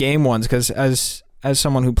some of these game ones because as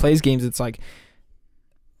someone who plays games, it's like,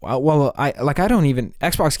 well, I don't even,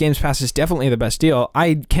 Xbox Games Pass is definitely the best deal.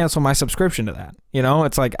 I cancel my subscription to that.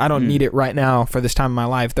 It's like I don't need it right now for this time of my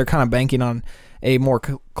life. They're kind of banking on a more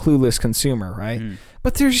clueless consumer, right?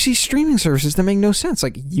 But there's these streaming services that make no sense,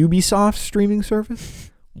 like Ubisoft streaming service.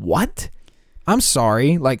 What? I'm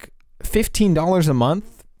sorry, like $15 a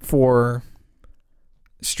month for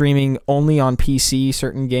streaming only on PC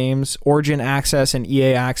certain games, Origin Access and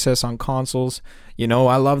EA Access on consoles.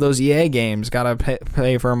 I love those EA games. Gotta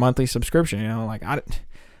pay for a monthly subscription. Like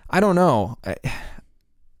I don't know.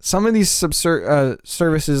 Some of these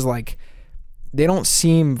services, like, they don't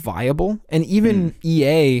seem viable, and even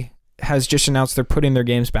EA has just announced they're putting their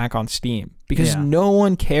games back on Steam because no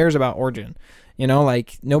one cares about Origin.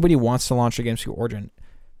 Like, nobody wants to launch their games through Origin.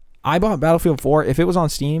 I bought Battlefield 4. If it was on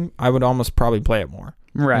Steam, I would almost probably play it more.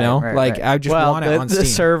 Right. Right. I just want it on Steam. The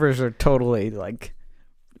servers are totally like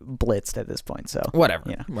blitzed at this point, so whatever.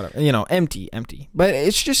 Empty. But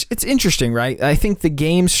it's interesting, right? I think the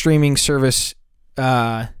game streaming service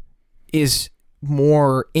is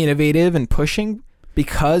more innovative and pushing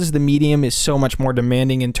because the medium is so much more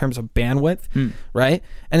demanding in terms of bandwidth, right?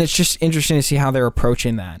 And it's just interesting to see how they're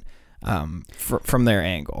approaching that from their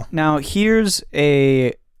angle. Now, here's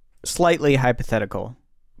a slightly hypothetical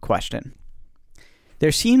question.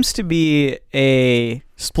 There seems to be a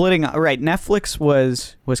splitting, right? Netflix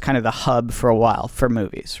was kind of the hub for a while for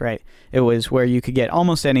movies, right? It was where you could get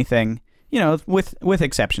almost anything, with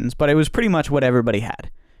exceptions, but it was pretty much what everybody had.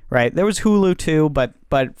 Right, there was Hulu too, but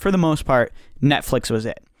for the most part, Netflix was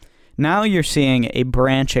it. Now you're seeing a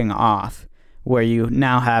branching off where you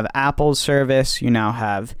now have Apple's service, you now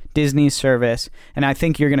have Disney's service, and I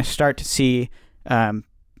think you're going to start to see,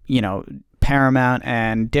 Paramount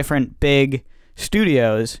and different big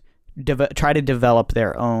studios try to develop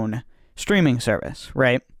their own streaming service,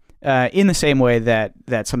 right? In the same way that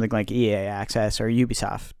something like EA Access or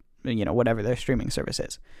Ubisoft, whatever their streaming service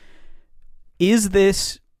is. Is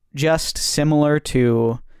this just similar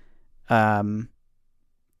to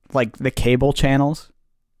like the cable channels?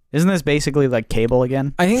 Isn't this basically like cable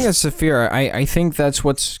again? I think that's the fear. I think that's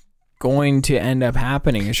what's going to end up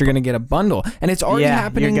happening is you're going to get a bundle, and it's already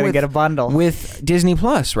happening. You're going to get a bundle with Disney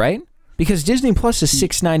Plus, right? Because Disney Plus is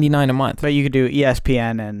 $6.99 a month. But you could do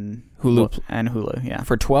ESPN and Hulu, yeah,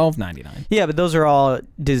 for $12.99. Yeah, but those are all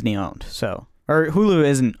Disney owned. So, or Hulu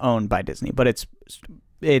isn't owned by Disney, but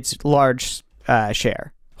it's large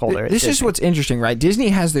share. This is what's interesting, right? Disney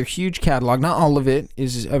has their huge catalog. Not all of it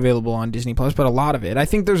is available on Disney Plus, but a lot of it. I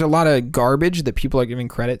think there's a lot of garbage that people are giving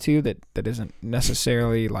credit to that isn't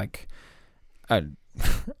necessarily like a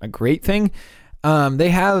great thing.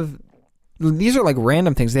 These are like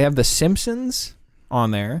random things. They have The Simpsons on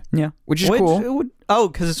there, which is cool.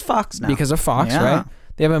 Because it's Fox now. Because of Fox, right?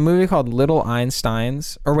 They have a movie called Little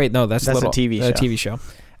Einsteins. Or wait, no, that's a TV show.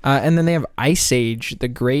 And then they have Ice Age, The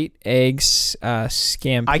Great Eggs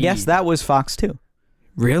Stampede. I guess that was Fox too.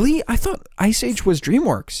 Really? I thought Ice Age was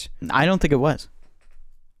DreamWorks. I don't think it was.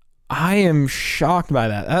 I am shocked by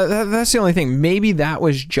that. That's the only thing. Maybe that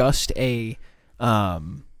was just a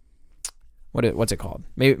what's it called?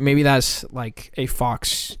 Maybe that's like a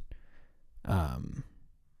Fox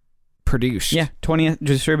produced. Yeah,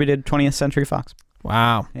 distributed 20th Century Fox.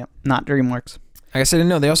 Wow. Yep, not DreamWorks. I guess I didn't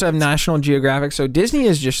know. They also have National Geographic. So Disney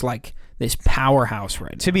is just like this powerhouse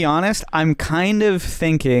right now. To be honest, I'm kind of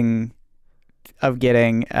thinking of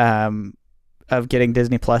getting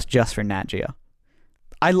Disney Plus just for Nat Geo.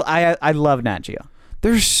 I love Nat Geo.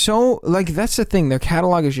 They're so, like, that's the thing. Their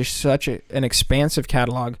catalog is just such an expansive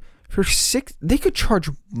catalog. They could charge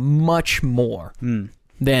much more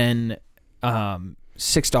than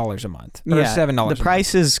 $6 a month or $7. The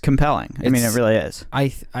price is compelling. I mean, it really is. I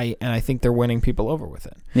think they're winning people over with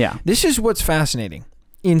it. Yeah. This is what's fascinating.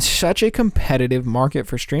 In such a competitive market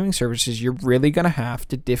for streaming services, you're really going to have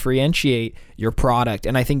to differentiate your product.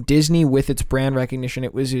 And I think Disney, with its brand recognition,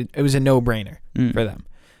 it was a no-brainer for them,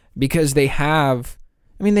 because they have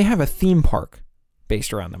a theme park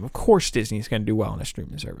based around them. Of course, Disney's going to do well in a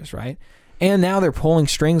streaming service, right? And now they're pulling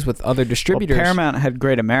strings with other distributors. Well, Paramount had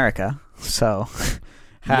Great America, so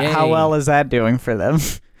how well is that doing for them?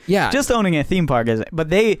 Yeah, just owning a theme park is, but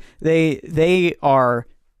they are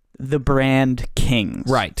the brand kings,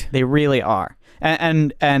 right? They really are,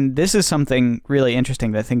 and this is something really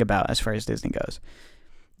interesting to think about as far as Disney goes.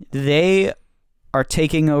 They are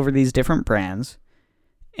taking over these different brands,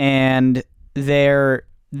 and they're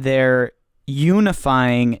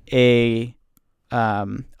unifying a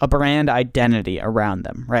brand identity around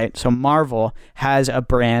them, right? So Marvel has a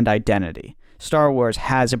brand identity. Star Wars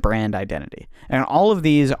has a brand identity. And all of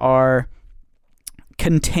these are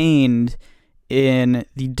contained in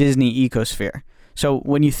the Disney ecosphere. So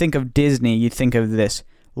when you think of Disney, you think of this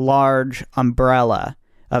large umbrella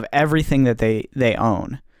of everything that they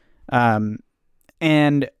own.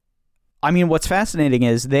 And I mean, what's fascinating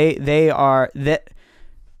is that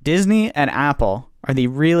Disney and Apple are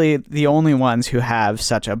the only ones who have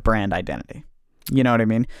such a brand identity. You know what I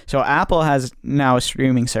mean? So Apple has now a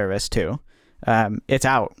streaming service too. It's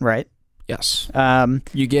out, right? Yes.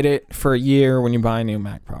 You get it for a year when you buy a new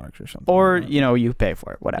Mac product or something. Or, like that. you pay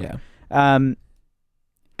for it, whatever. Yeah.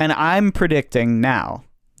 And I'm predicting now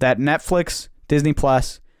that Netflix, Disney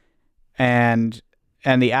Plus, and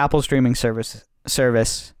the Apple streaming service,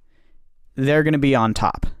 they're going to be on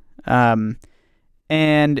top.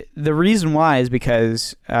 And the reason why is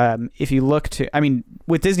because if you look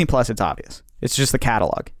with Disney Plus, it's obvious. It's just the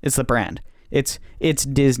catalog. It's the brand. It's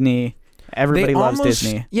Disney. Everybody loves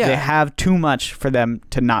Disney. Yeah. They have too much for them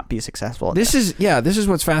to not be successful. This is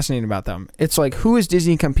what's fascinating about them. It's like, who is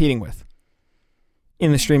Disney competing with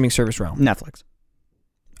in the streaming service realm? Netflix.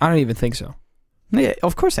 I don't even think so. Yeah,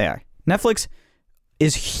 of course they are. Netflix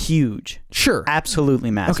is huge. Sure. Absolutely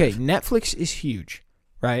massive. Okay, Netflix is huge,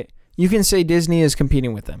 right? You can say Disney is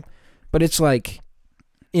competing with them. But it's like,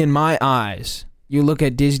 in my eyes, you look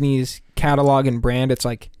at Disney's catalog and brand, it's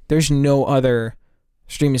like, there's no other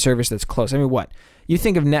streaming service that's close. I mean, what? You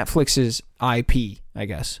think of Netflix's IP, I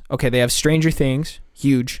guess. Okay, they have Stranger Things,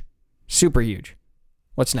 huge, super huge.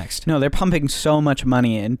 What's next? No, they're pumping so much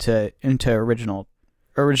money into original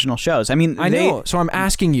shows. I mean, I know. So I'm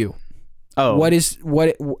asking you. Oh,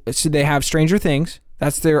 so they have Stranger Things.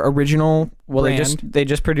 That's their original brand. They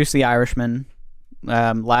just produced The Irishman.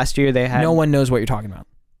 Last year they had. No one knows what you're talking about.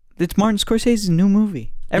 It's Martin Scorsese's new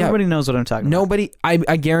movie. Everybody knows what I'm talking about. Nobody,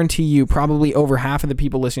 I guarantee you, probably over half of the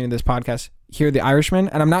people listening to this podcast hear The Irishman,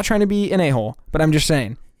 and I'm not trying to be an a-hole, but I'm just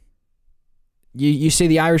saying. You say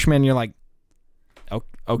The Irishman, you're like,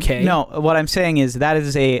 okay. No, what I'm saying is that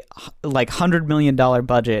is a $100 million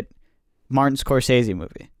budget Martin Scorsese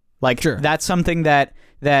movie. Sure. That's something that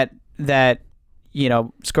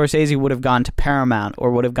Scorsese would have gone to Paramount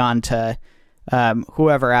or would have gone to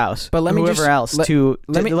whoever else. But let me what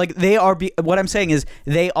I'm saying is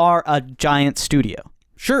they are a giant studio.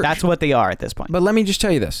 Sure. That's what they are at this point. But let me just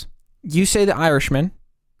tell you this. You say The Irishman,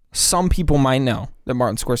 some people might know that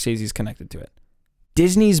Martin Scorsese is connected to it.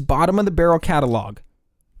 Disney's bottom of the barrel catalog.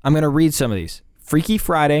 I'm going to read some of these. Freaky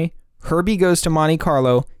Friday, Herbie Goes to Monte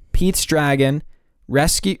Carlo, Pete's Dragon,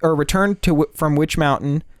 Return from Witch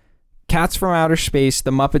Mountain, Cats from Outer Space,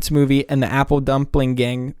 The Muppets Movie, and The Apple Dumpling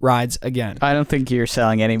Gang Rides Again. I don't think you're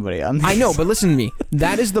selling anybody on this. I know, but listen to me.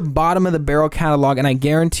 That is the bottom of the barrel catalog, and I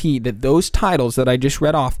guarantee that those titles that I just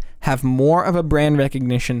read off have more of a brand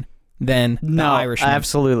recognition than The Irishman.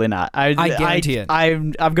 Absolutely not. I guarantee it.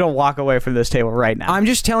 I'm going to walk away from this table right now. I'm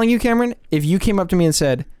just telling you, Cameron, if you came up to me and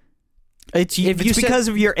said... It's because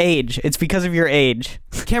of your age. It's because of your age.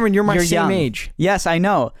 Cameron, you're same young. age. Yes, I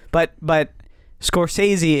know. But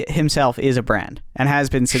Scorsese himself is a brand and has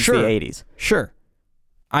been since the 80s. Sure.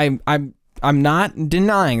 I'm not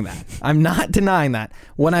denying that. I'm not denying that.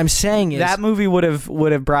 What I'm saying is that movie would have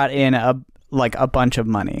brought in a bunch of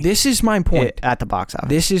money. This is my point at the box office.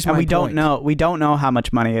 This is my point. We don't know how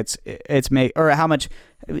much money it's made or how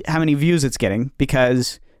many views it's getting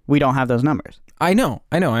because we don't have those numbers. I know.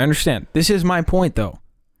 I understand. This is my point, though.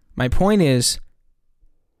 My point is,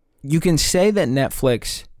 you can say that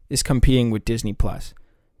Netflix is competing with Disney Plus,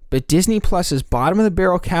 but Disney Plus's bottom of the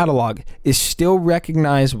barrel catalog is still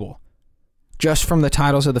recognizable just from the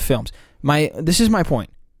titles of the films. This is my point.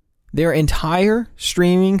 Their entire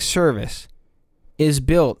streaming service is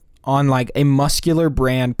built on a muscular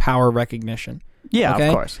brand power recognition. Yeah, okay?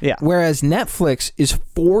 Of course. Yeah. Whereas Netflix is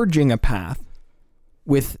forging a path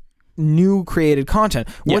with new created content.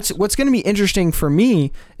 Yes. What's going to be interesting for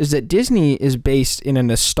me is that Disney is based in a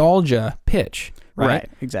nostalgia pitch, right?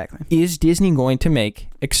 Exactly. Is Disney going to make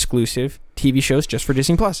exclusive TV shows just for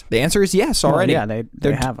Disney Plus? The answer is yes already. Well, yeah,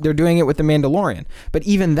 they have them. They're doing it with The Mandalorian. But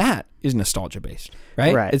even that is nostalgia based,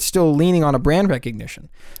 right? Right. It's still leaning on a brand recognition.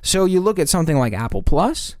 So you look at something like Apple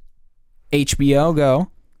Plus, HBO Go,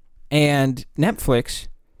 and Netflix.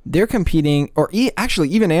 They're competing, or actually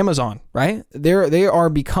even Amazon, right? They are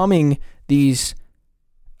becoming these.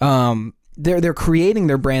 They're creating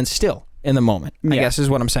their brands still in the moment. I guess is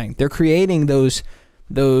what I'm saying. They're creating those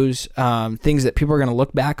things that people are going to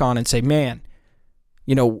look back on and say, man,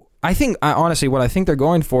 honestly, what I think they're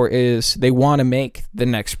going for is they want to make the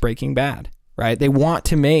next Breaking Bad, right? They want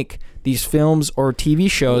to make these films or TV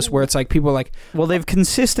shows where it's like people are like, well, they've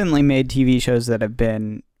consistently made TV shows that have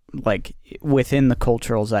been like within the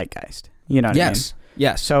cultural zeitgeist. You know what I mean?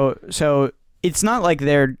 Yes. So it's not like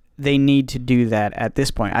they need to do that at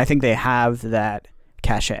this point. I think they have that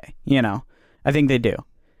cachet. You know, I think they do.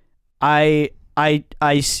 I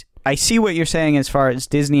see what you're saying as far as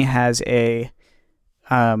Disney has a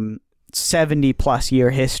 70 plus year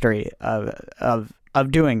history of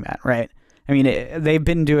doing that, right? I mean, they've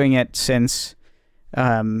been doing it since,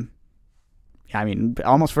 almost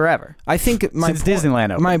forever. I think since Disneyland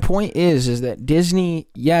opened. My point is that Disney,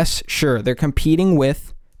 yes, sure, they're competing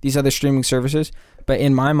with these other streaming services, but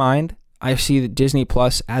in my mind, I see the Disney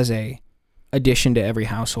Plus as a addition to every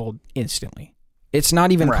household instantly. It's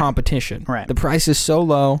not even competition. Right. The price is so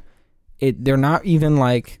low. They're not even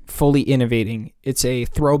like fully innovating. It's a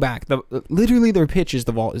throwback. Literally their pitch is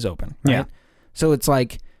the vault is open. Right? Yeah. So it's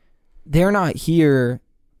like they're not here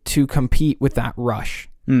to compete with that rush.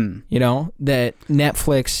 You know, that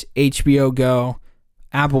Netflix, HBO Go,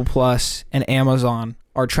 Apple Plus, and Amazon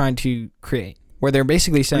are trying to create. Where they're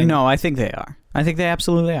basically saying, no, I think they are. I think they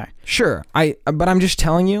absolutely are. Sure. But I'm just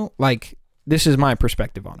telling you, like, this is my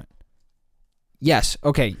perspective on it. Yes,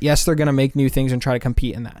 okay, yes, they're gonna make new things and try to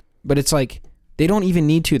compete in that. But it's like they don't even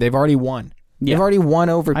need to. They've already won. Yeah. They've already won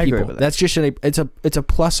over I people. agree with that. That's just it's a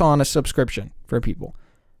plus on a subscription for people.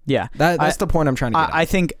 Yeah. That's the point I'm trying to get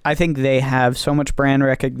at. I think they have so much brand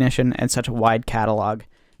recognition and such a wide catalog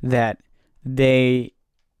that they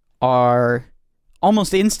are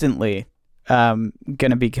almost instantly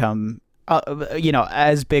gonna become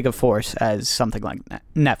as big a force as something like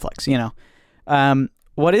Netflix, you know.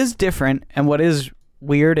 What is different and what is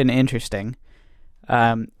weird and interesting,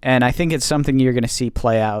 and I think it's something you're going to see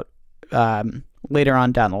play out later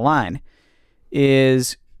on down the line,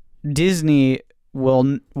 is Disney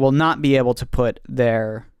will not be able to put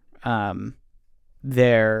their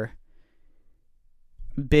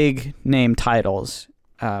big name titles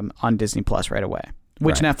on Disney Plus right away,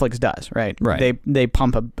 which Netflix does, right? Right. They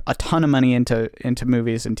pump a ton of money into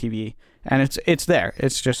movies and TV, and it's there.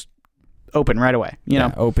 It's just open right away, you know,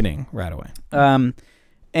 opening right away.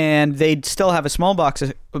 And they still have a small box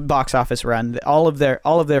office run. All of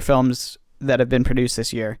their films that have been produced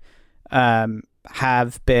this year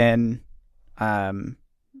have had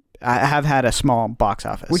a small box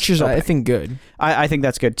office, which is opening. I think good. I think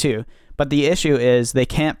that's good too. But the issue is they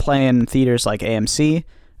can't play in theaters like AMC.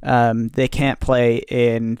 They can't play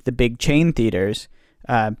in the big chain theaters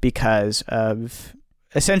because of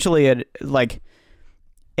essentially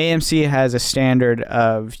AMC has a standard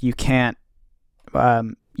of you can't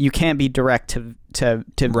be direct to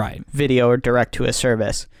video or direct to a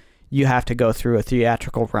service. You have to go through a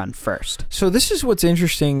theatrical run first. So this is what's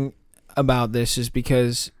interesting about this is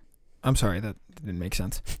because I'm sorry, that didn't make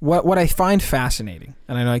sense. What I find fascinating,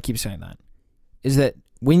 and I know I keep saying that, is that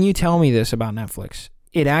when you tell me this about Netflix,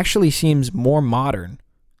 it actually seems more modern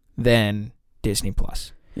than Disney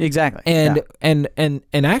Plus. Exactly. And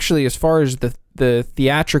actually, as far as the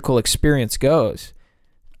theatrical experience goes,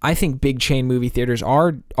 I think big chain movie theaters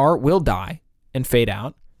will die and fade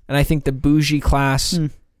out. And I think the bougie class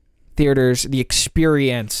theaters, the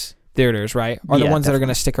experience theaters, right, are the ones that are going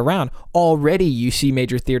to stick around. Already you see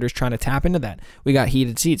major theaters trying to tap into that. We got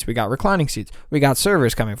heated seats, we got reclining seats, we got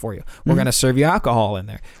servers coming for you. We're going to serve you alcohol in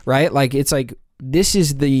there, right? Like it's like this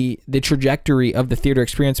is the trajectory of the theater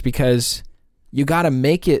experience, because you got to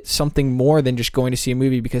make it something more than just going to see a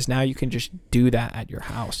movie, because now you can just do that at your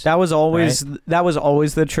house. That was always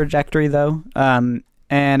the trajectory, though.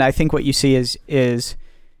 And I think what you see is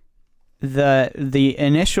the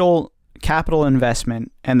initial capital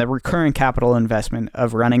investment and the recurring capital investment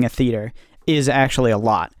of running a theater is actually a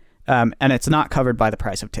lot, and it's not covered by the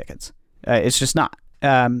price of tickets. It's just not,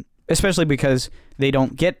 especially because they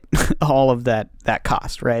don't get all of that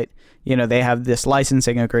cost, right? You know, they have this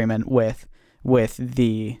licensing agreement with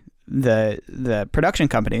the production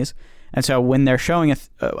companies, and so when they're showing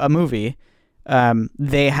a movie,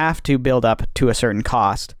 they have to build up to a certain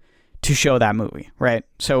cost to show that movie, right?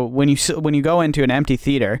 So when you go into an empty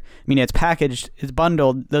theater, I mean, it's packaged, it's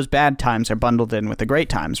bundled. Those bad times are bundled in with the great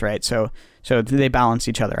times, right? So they balance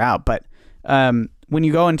each other out. But when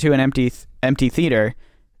you go into an empty theater,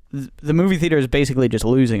 the movie theater is basically just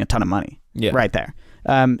losing a ton of money, right there.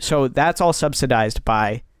 So that's all subsidized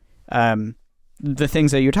by the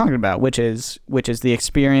things that you're talking about, which is the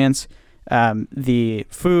experience, the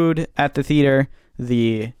food at the theater,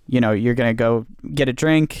 you're gonna go get a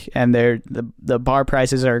drink and the bar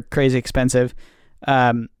prices are crazy expensive,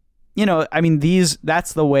 I mean,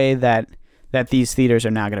 that's the way that these theaters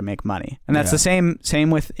are now going to make money. And that's the same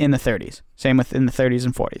with in the 30s. Same with in the 30s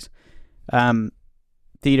and 40s.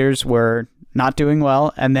 Theaters were not doing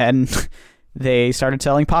well, and then they started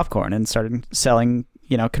selling popcorn and started selling,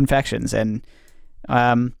 confections and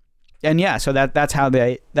so that's how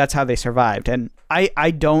they survived. And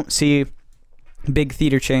I don't see big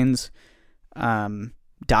theater chains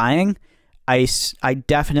dying. I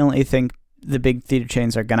definitely think the big theater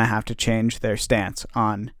chains are going to have to change their stance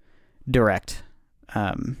on direct.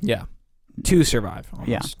 To survive.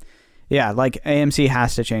 Almost. Yeah. Like AMC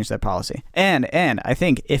has to change their policy. And I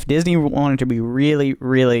think if Disney wanted to be really,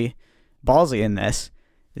 really ballsy in this,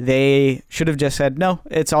 they should have just said, no,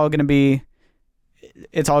 it's all going to be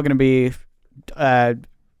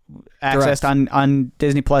accessed on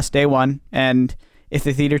Disney Plus day one. And if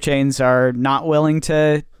the theater chains are not willing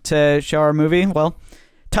to show our movie, well,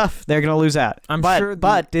 tough. They're going to lose out.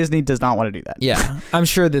 But Disney does not want to do that. Yeah, I'm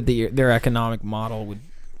sure that their economic model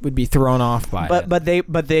would be thrown off by it.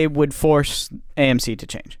 But they would force AMC to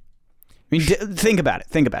change. I mean, think about it.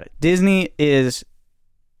 Disney has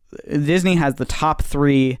the top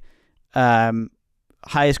 3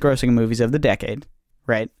 highest grossing movies of the decade,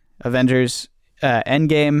 right? Avengers,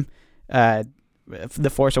 Endgame, The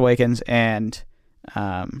Force Awakens, and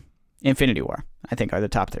Infinity War, I think, are the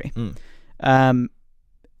top 3.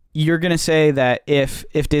 You're going to say that if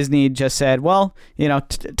Disney just said, well,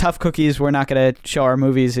 tough cookies, we're not going to show our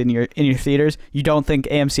movies in your theaters, you don't think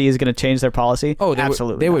AMC is going to change their policy? Oh,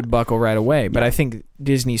 absolutely. They would buckle right away. But I think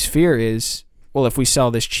Disney's fear is, well, if we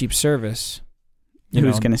sell this cheap service,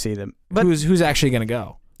 who's going to see them? But who's actually going to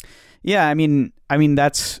go? Yeah, I mean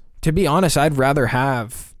that's, to be honest, I'd rather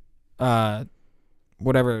have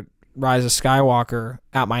whatever Rise of Skywalker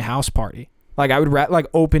at my house party. Like I would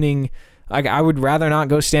I would rather not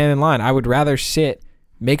go stand in line. I would rather sit,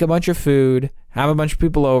 make a bunch of food, have a bunch of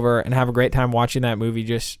people over, and have a great time watching that movie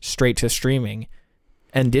just straight to streaming.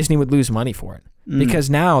 And Disney would lose money for it. Because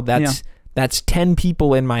now that's 10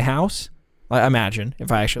 people in my house. Imagine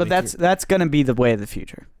if I actually. But that's going to be the way of the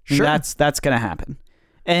future. Sure. That's going to happen.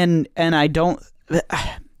 And I don't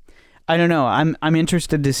know. I'm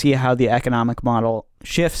interested to see how the economic model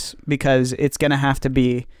shifts, because it's going to have to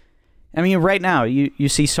be. I mean, right now you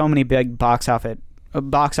see so many big box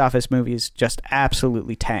office movies just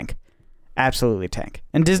absolutely tank,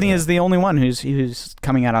 and Disney is the only one who's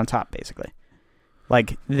coming out on top, basically.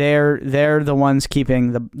 Like they're the ones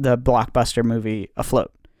keeping the blockbuster movie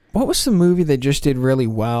afloat. What was the movie that just did really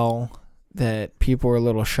well that people were a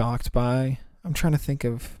little shocked by? I'm trying to think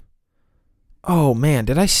of. Oh man,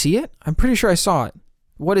 did I see it? I'm pretty sure I saw it.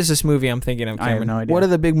 What is this movie I'm thinking of, Cameron? I have no idea. What are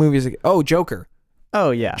the big movies? Oh, Joker.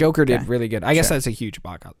 Oh, yeah. Joker did really good. I guess that's a huge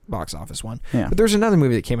box office one. Yeah. But there's another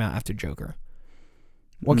movie that came out after Joker.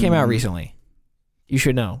 What came out recently? You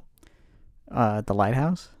should know. The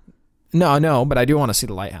Lighthouse? No, but I do want to see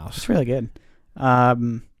The Lighthouse. It's really good. I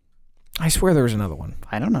swear there was another one.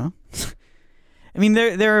 I don't know. I mean,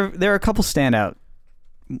 there are a couple standout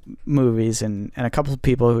movies and a couple of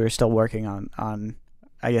people who are still working on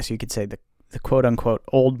I guess you could say the quote-unquote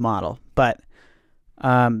old model. But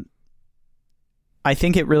I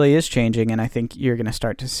think it really is changing, and I think you're going to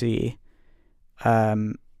start to see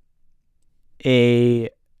a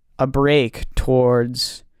break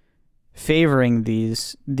towards favoring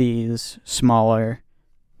these smaller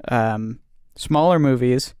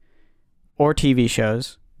movies or TV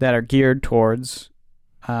shows that are geared towards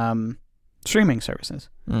streaming services.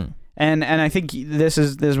 And I think this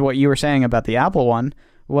is what you were saying about the Apple one,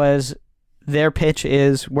 was their pitch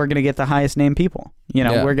is, we're going to get the highest named people.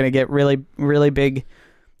 We're going to get really, really big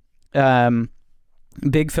filmmakers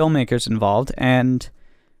involved, and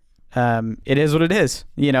it is what it is.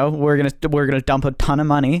 We're gonna dump a ton of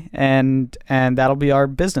money, and that'll be our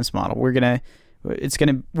business model. We're gonna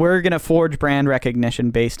forge brand recognition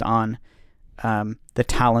based on the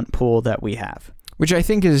talent pool that we have, which I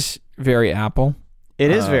think is very Apple. It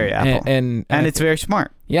is very Apple, and it's very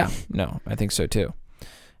smart. Yeah, no, I think so too.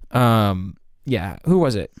 Yeah, who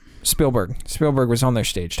was it? Spielberg was on their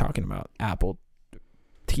stage talking about Apple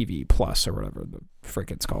TV Plus or whatever the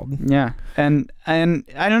frick it's called. Yeah, and I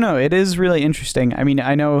don't know. It is really interesting. I mean,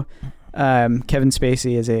 I know Kevin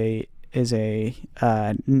Spacey is a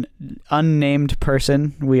unnamed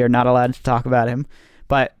person. We are not allowed to talk about him.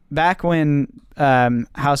 But back when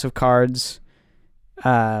House of Cards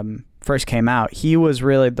first came out, he was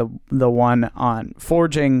really the one on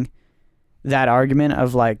forging that argument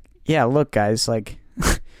of like, yeah, look, guys, like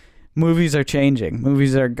movies are changing.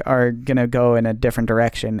 Movies are gonna go in a different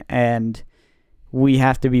direction, and we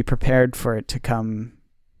have to be prepared for it to come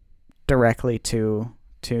directly to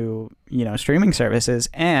streaming services.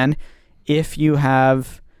 And if you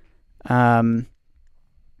have and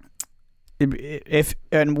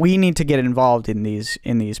we need to get involved in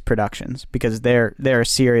these productions, because they're a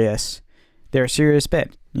serious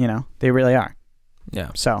bit, they really are.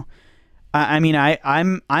 Yeah. So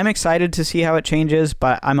I'm excited to see how it changes,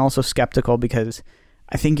 but I'm also skeptical because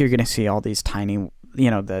I think you're going to see all these tiny,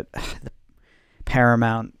 the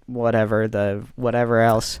Paramount, whatever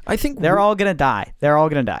else. I think they're all going to die.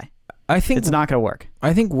 I think it's not going to work.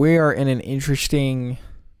 I think we are in an interesting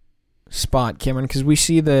spot, Cameron, because we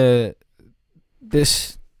see this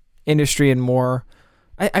industry and more.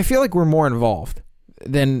 I feel like we're more involved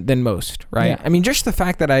than most, right? Yeah. I mean, just the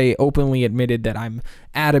fact that I openly admitted that I'm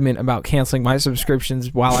adamant about canceling my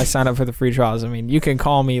subscriptions while I sign up for the free trials. I mean, you can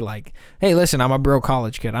call me like, hey, listen, I'm a broke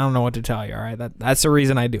college kid. I don't know what to tell you, all right? That's the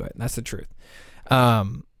reason I do it. That's the truth.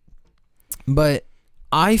 But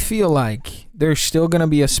I feel like there's still going to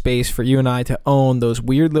be a space for you and I to own those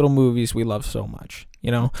weird little movies we love so much,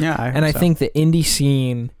 Yeah, I think the indie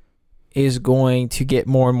scene is going to get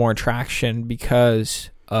more and more traction because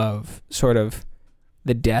of sort of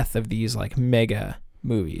the death of these like mega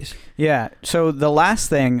movies. Yeah. So the last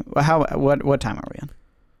thing, what time are we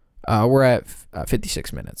on? We're at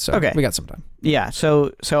 56 minutes, so okay. We got some time. Yeah.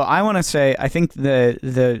 So I want to say, I think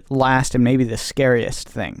the last and maybe the scariest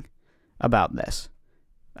thing about this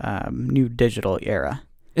new digital era.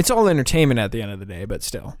 It's all entertainment at the end of the day, but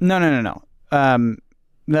still. No.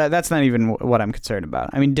 That's not even what I'm concerned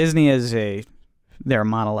about. I mean, Disney they're a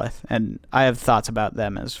monolith, and I have thoughts about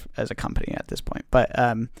them as a company at this point. But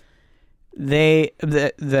the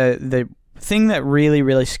thing that really,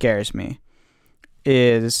 really scares me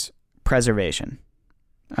is preservation,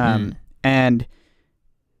 and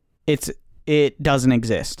it doesn't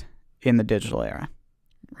exist in the digital era,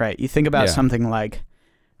 right? You think about something like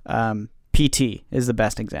PT is the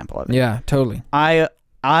best example of it. Yeah, totally.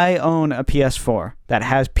 I own a PS4 that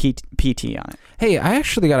has PT on it. Hey, I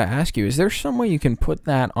actually got to ask you, is there some way you can put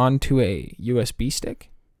that onto a USB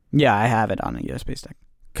stick? Yeah, I have it on a USB stick.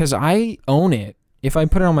 Because I own it. If I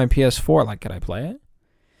put it on my PS4, like, could I play it?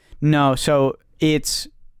 No, so it's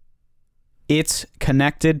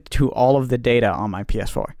connected to all of the data on my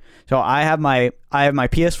PS4. So I have my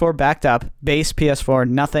PS4 backed up, base PS4,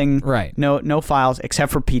 nothing, right? No files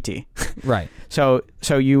except for PT. Right. So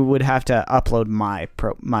you would have to upload my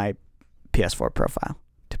PS4 profile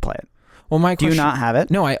to play it. Well, my question, do you not have it?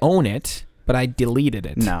 No, I own it, but I deleted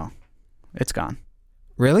it. No, it's gone.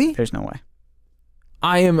 Really? There's no way.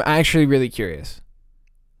 I am actually really curious.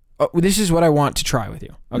 This is what I want to try with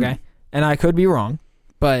you, okay? And I could be wrong,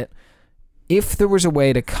 but if there was a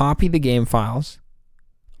way to copy the game files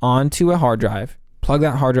onto a hard drive, plug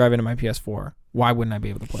that hard drive into my PS4, why wouldn't I be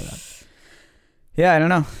able to play that? Yeah, I don't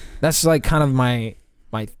know. That's like kind of my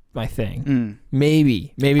thing.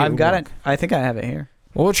 Maybe I've got it. I think I have it here.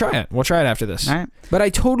 Well, we'll try it. We'll try it after this. All right. But I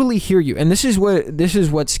totally hear you, and this is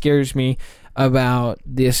what scares me about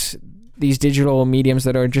these digital mediums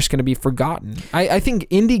that are just going to be forgotten. I think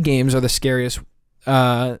indie games are the scariest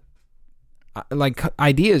ideas,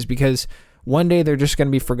 because one day they're just going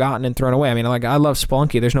to be forgotten and thrown away. I mean, like, I love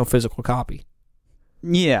Spelunky. There's no physical copy.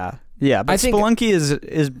 Yeah. But I think Spelunky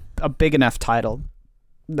is a big enough title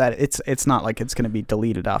that it's not like it's going to be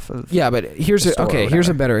deleted off of. Yeah, but here's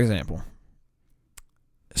a better example.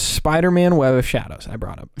 Spider-Man: Web of Shadows. I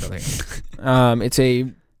brought up earlier. It's a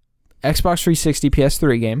Xbox 360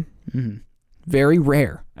 PS3 game. Mm-hmm. Very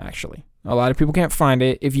rare, actually. A lot of people can't find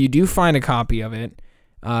it. If you do find a copy of it,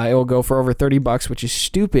 it will go for over $30, which is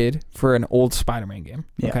stupid for an old Spider-Man game.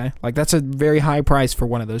 Yeah. Okay, like, that's a very high price for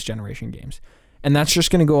one of those generation games, and that's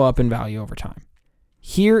just going to go up in value over time.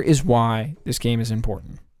 Here is why this game is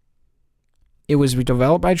important. It was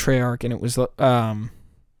developed by Treyarch, and it was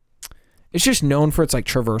it's just known for its like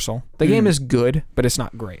traversal. The game is good, but it's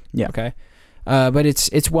not great. Yeah. Okay. But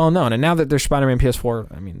it's well known, and now that there's Spider-Man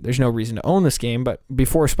PS4, I mean, there's no reason to own this game. But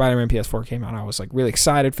before Spider-Man PS4 came out, I was like really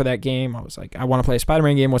excited for that game. I was like, I want to play a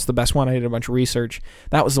Spider-Man game. What's the best one? I did a bunch of research.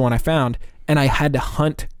 That was the one I found, and I had to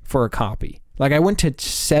hunt for a copy. Like, I went to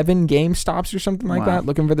 7 GameStops or something like that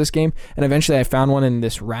looking for this game, and eventually I found one in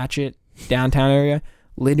this Ratchet downtown area,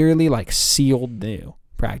 literally like sealed new,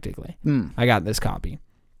 practically. I got this copy.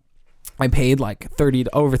 I paid like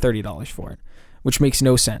over $30 for it, which makes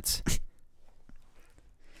no sense.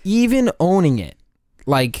 Even owning it,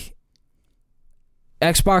 like,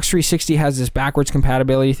 Xbox 360 has this backwards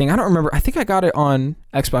compatibility thing. I don't remember. I think I got it on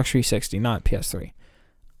Xbox 360, not PS3.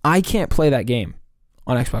 I can't play that game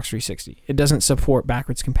on Xbox 360. It doesn't support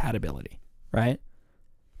backwards compatibility, right?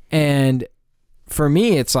 And for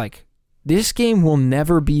me, it's like, this game will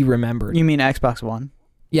never be remembered. You mean Xbox One?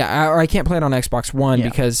 or I can't play it on Xbox One Yeah.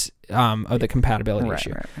 because of the compatibility Right,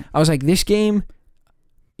 issue. right. I was like, this game,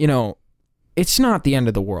 it's not the end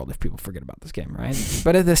of the world if people forget about this game, right?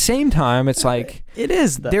 But at the same time, it's like It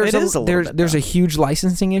is, though. there's It is a little bit, there's though. a huge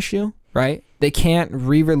licensing issue, right? They can't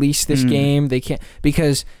re-release this game. They can't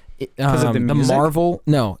because of the music? Marvel.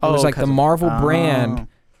 No, it was like the Marvel brand Oh.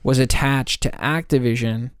 was attached to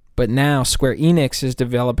Activision, but now Square Enix is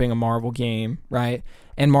developing a Marvel game, right?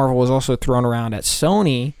 And Marvel was also thrown around at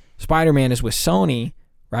Sony. Spider-Man is with Sony,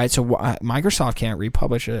 right? So Microsoft can't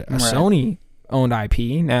republish a Right. Sony-owned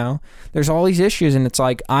IP now. There's all these issues, and it's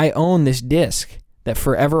like, I own this disc that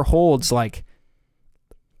forever holds, like,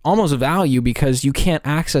 almost value because you can't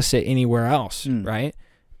access it anywhere else, right?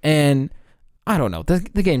 And I don't know. The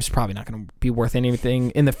game's probably not going to be worth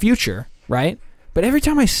anything in the future, right? But every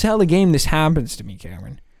time I sell a game, this happens to me,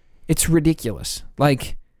 Cameron. It's ridiculous.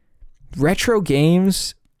 Like, retro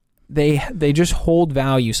games, they just hold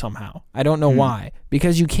value somehow. I don't know why.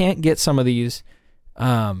 Because you can't get some of these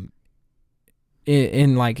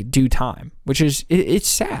in like due time, which is it's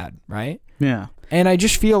sad, right? Yeah. And I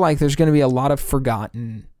just feel like there's going to be a lot of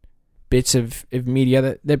forgotten bits of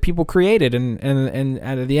media that people created, and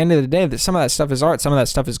at the end of the day, that some of that stuff is art, some of that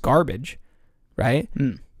stuff is garbage, right?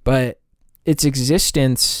 But its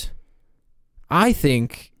existence, I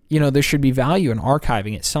think, there should be value in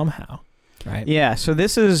archiving it somehow, right? Yeah. So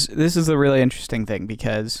this is the really interesting thing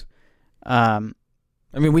because, I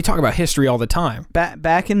mean, we talk about history all the time.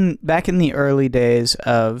 back in the early days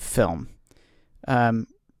of film,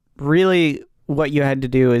 really what you had to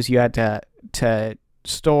do is you had to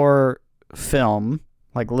store film,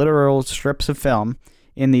 like literal strips of film,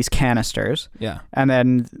 in these canisters. Yeah. And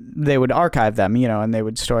then they would archive them, and they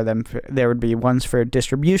would store them. There would be ones for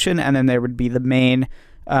distribution, and then there would be the main,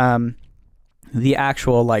 the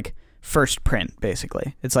actual like first print,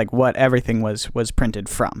 basically. It's like what everything was printed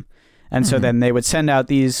from. And so then they would send out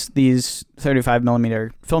these 35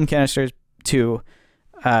 millimeter film canisters to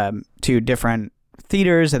different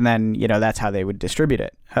theaters, and then that's how they would distribute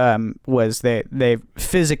it. Was they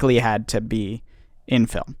physically had to be in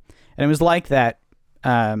film, and it was like that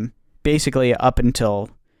basically up until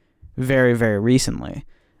very, very recently.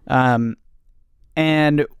 And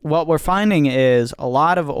what we're finding is a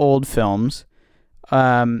lot of old films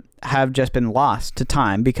have just been lost to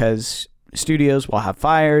time because studios will have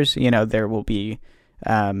fires, there will be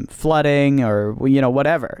flooding or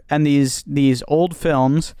whatever, and these old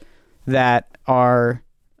films that are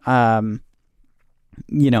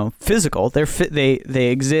physical, they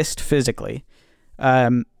exist physically,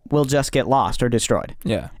 will just get lost or destroyed.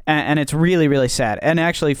 Yeah. And it's really, really sad. And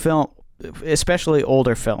actually film, especially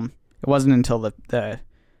older film, it wasn't until the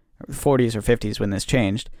 40s or 50s when this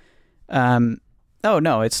changed. Oh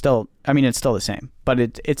no, it's still the same, but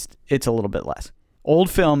it's a little bit less.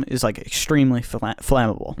 Old film is like extremely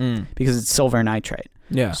flammable because it's silver nitrate.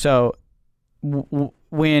 Yeah. So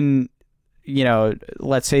when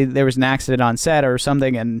let's say there was an accident on set or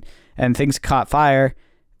something, and things caught fire,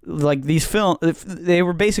 like these film, they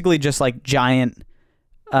were basically just like giant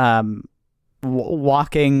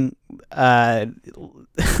walking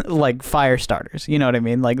like fire starters. You know what I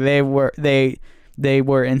mean? Like they were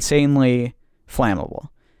insanely flammable,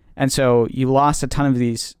 and so you lost a ton of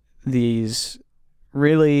these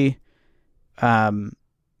really or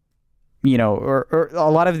a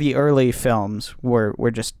lot of the early films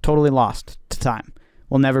were just totally lost to time,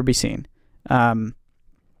 will never be seen, and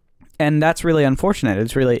that's really unfortunate.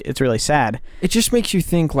 It's really sad. It just makes you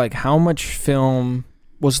think like how much film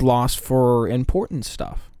was lost for important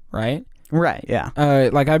stuff, right? Right, yeah.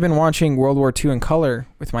 Like I've been watching World War II in color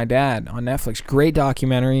with my dad on Netflix. Great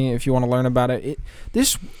documentary if you want to learn about it.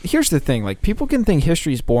 Here's the thing, like people can think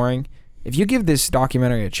history's boring. If you give this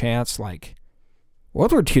documentary a chance, like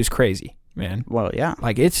World War II is crazy, man. Well, yeah.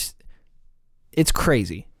 Like it's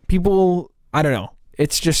crazy. People, I don't know.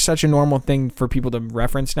 It's just such a normal thing for people to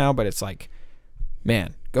reference now, but it's like,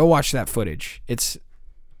 man, go watch that footage. It's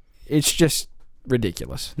just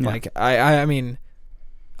ridiculous. Yeah. Like I mean,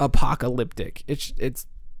 apocalyptic. It's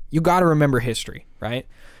you got to remember history, right?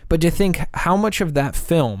 But to think how much of that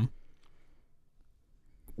film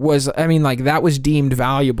was, I mean, like that was deemed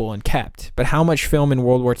valuable and kept, but how much film in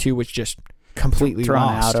World War II was just completely thrown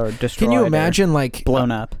lost out or destroyed. Can you imagine like blown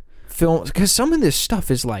up film? Because some of this stuff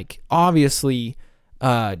is like obviously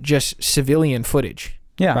just civilian footage.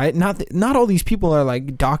 Yeah. Right. Not all these people are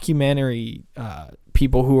like documentary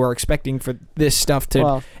people who are expecting for this stuff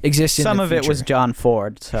to exist in the future. Some of it was John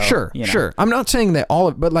Ford. So Sure. I'm not saying that all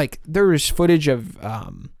of, but like there is footage of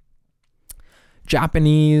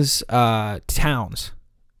Japanese towns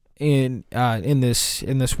in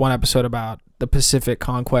this one episode about the Pacific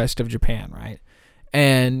conquest of Japan, right?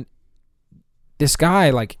 And this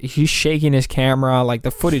guy, like, he's shaking his camera, like,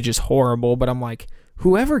 the footage is horrible, but I'm like,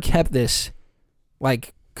 whoever kept this,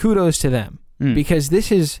 like, kudos to them, because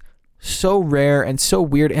this is so rare and so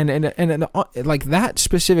weird, and like, that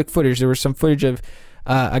specific footage, there was some footage of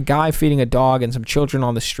a guy feeding a dog and some children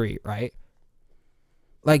on the street, right?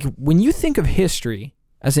 Like, when you think of history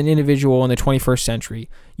as an individual in the 21st century,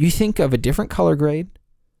 you think of a different color grade,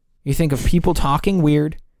 you think of people talking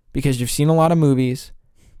weird because you've seen a lot of movies.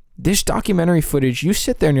 This documentary footage, you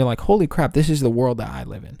sit there and you're like, holy crap, this is the world that I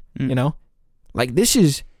live in, you know? Like, this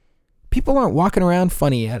is, people aren't walking around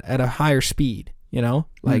funny at a higher speed, you know?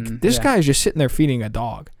 Like, this guy is just sitting there feeding a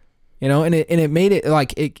dog, you know? And it made it,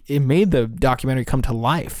 like, it made the documentary come to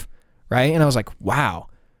life, right? And I was like, wow.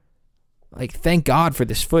 Like, thank God for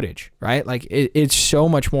this footage, right? Like, it's so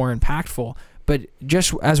much more impactful. But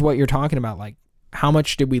just as what you're talking about, like, how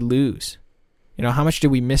much did we lose? You know, how much did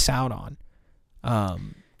we miss out on?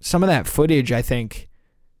 Some of that footage, I think,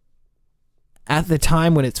 at the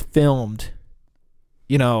time when it's filmed,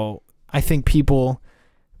 you know, I think people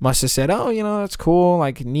must have said, oh, you know, that's cool,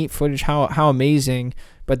 like, neat footage, how amazing.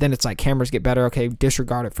 But then it's like, cameras get better, okay,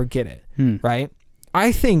 disregard it, forget it, right?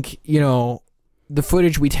 I think, you know, the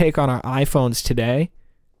footage we take on our iPhones today,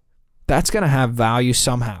 that's going to have value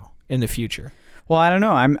somehow in the future. Well, I don't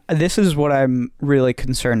know. This is what I'm really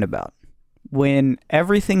concerned about. When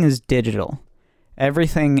everything is digital,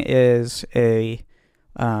 everything is a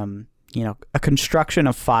construction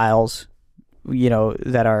of files, you know,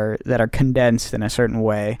 that are condensed in a certain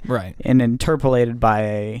way, right, and interpolated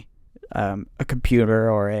by a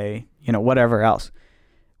computer or a, you know, whatever else.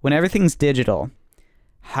 When everything's digital,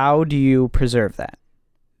 how do you preserve that?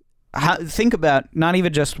 Think about not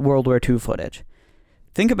even just World War II footage.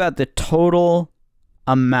 Think about the total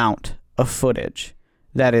amount of footage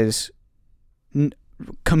that is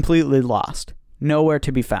completely lost, nowhere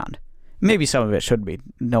to be found. Maybe some of it should be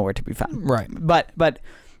nowhere to be found, right?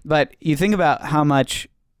 But you think about how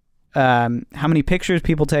many pictures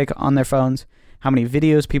people take on their phones, how many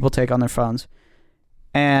videos people take on their phones,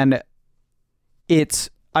 and it's,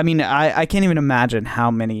 I mean, I can't even imagine how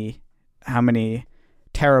many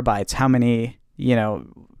terabytes, how many, you know,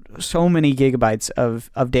 so many gigabytes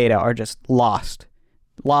of data are just lost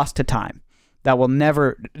to time that will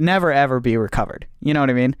never ever be recovered. You know what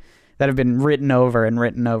I mean? That have been written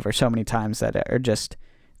over so many times that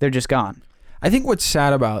they're just gone. I think what's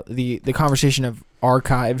sad about the conversation of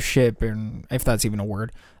archive-ship, and if that's even a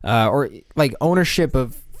word, or like ownership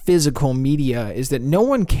of physical media, is that no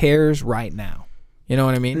one cares right now. You know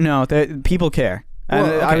what I mean? No, people care. Well,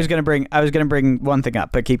 okay. I was gonna bring one thing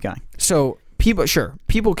up, but keep going. So people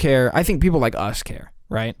care. I think people like us care,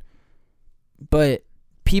 right? But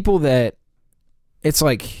people that, it's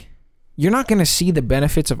like, you're not gonna see the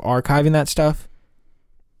benefits of archiving that stuff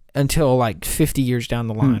until like 50 years down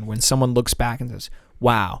the line, when someone looks back and says,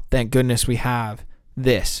 wow, thank goodness we have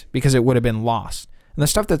this, because it would have been lost. And the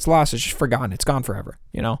stuff that's lost is just forgotten. It's gone forever,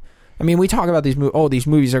 you know? I mean, we talk about these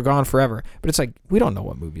movies are gone forever, but it's like, we don't know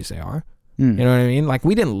what movies they are. You know what I mean? Like,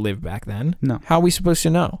 we didn't live back then. No. How are we supposed to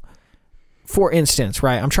know? For instance,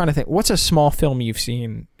 right, I'm trying to think, what's a small film you've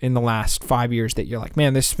seen in the last 5 years that you're like,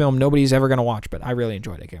 man, this film nobody's ever going to watch, but I really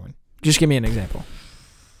enjoyed it, Cameron? Just give me an example.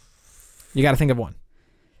 You got to think of one.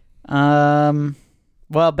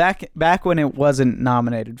 Well, back when it wasn't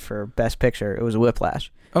nominated for Best Picture, it was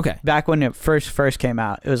Whiplash. Okay. Back when it first came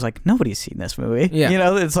out, it was like, nobody's seen this movie. Yeah. You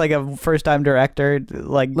know, it's like a first-time director.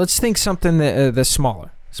 Like, let's think something that's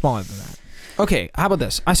smaller than that. Okay, how about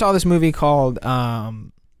this? I saw this movie called, I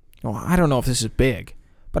don't know if this is big,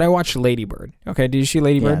 but I watched Lady Bird. Okay, did you see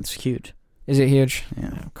Lady Bird? Yeah, it's huge. Is it huge?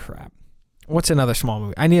 Yeah. Oh, crap. What's another small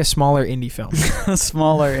movie? I need a smaller indie film. A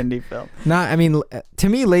smaller indie film. To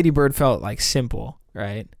me, Lady Bird felt like simple,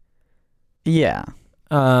 right? Yeah.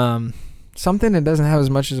 Something that doesn't have as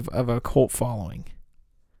much of a cult following.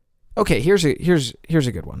 Okay, here's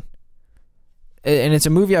a good one. And it's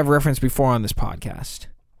a movie I've referenced before on this podcast.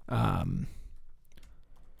 Let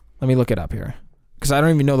me look it up here, because I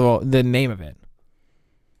don't even know the name of it.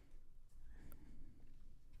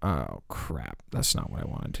 Oh, crap. That's not what I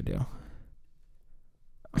wanted to do.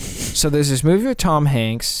 So there's this movie with Tom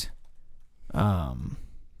Hanks, and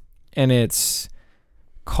it's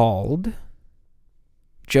called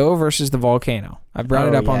Joe versus the Volcano. I brought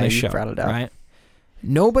it up on this show. Brought it up. Right?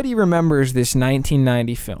 Nobody remembers this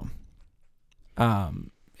 1990 film.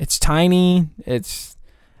 It's tiny.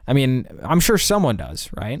 I'm sure someone does,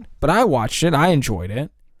 right? But I watched it. I enjoyed it.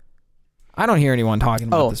 I don't hear anyone talking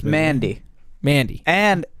about this movie. Mandy.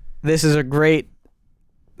 And this is a great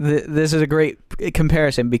this is a great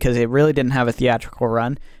comparison because it really didn't have a theatrical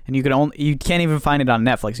run, and you can't even find it on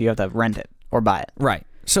Netflix. You have to rent it or buy it. Right.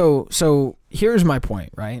 So here's my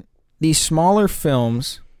point, right? These smaller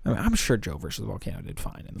films, I mean, I'm sure Joe versus the Volcano did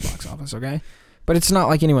fine in the box office, okay? But it's not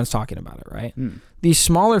like anyone's talking about it, right? These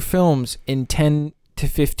smaller films in 10 to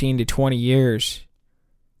 15 to 20 years,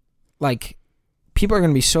 like, people are going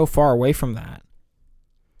to be so far away from that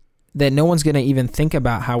no one's going to even think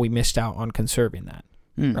about how we missed out on conserving that,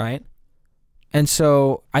 right? And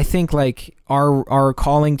so I think, like, our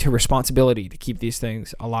calling to responsibility to keep these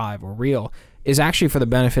things alive or real is actually for the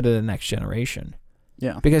benefit of the next generation.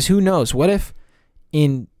 Yeah. Because who knows? What if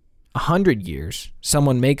in 100 years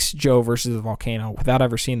someone makes Joe versus the Volcano without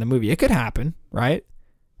ever seeing the movie? It could happen, right?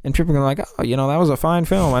 And people are like, oh, that was a fine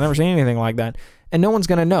film. I never seen anything like that. And no one's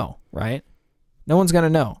going to know, right? No one's going to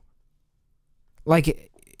know.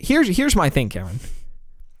 Like, here's my thing, Kevin.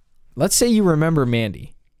 Let's say you remember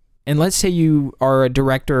Mandy. And let's say you are a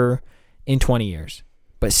director in 20 years.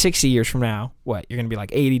 But 60 years from now, what? You're going to be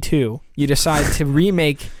like 82. You decide to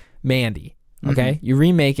remake Mandy. Okay? You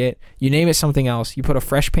remake it. You name it something else. You put a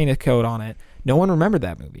fresh painted coat on it. No one remembered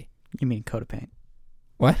that movie. You mean coat of paint?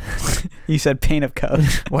 What? You said paint of coat.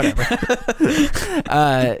 Whatever.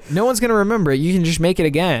 No one's going to remember it. You can just make it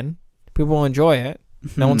again. People will enjoy it.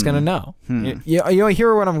 No one's going to know. You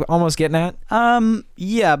hear what I'm almost getting at?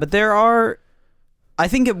 Yeah, but I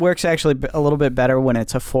think it works actually a little bit better when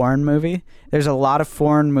it's a foreign movie. There's a lot of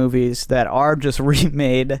foreign movies that are just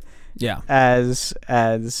remade as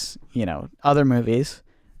other movies.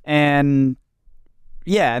 And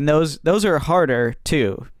and those are harder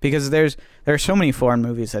too, because there are so many foreign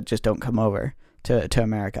movies that just don't come over to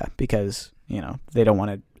America because, they don't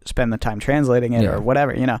want to spend the time translating it or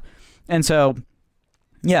whatever, And so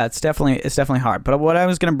it's definitely hard. But what I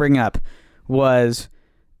was going to bring up was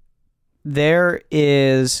there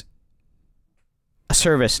is a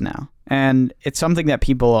service now, and it's something that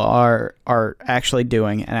people are actually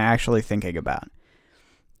doing and actually thinking about.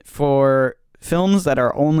 For films that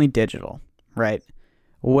are only digital, right?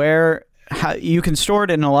 How you can store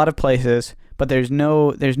it in a lot of places, but there's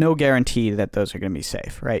no guarantee that those are going to be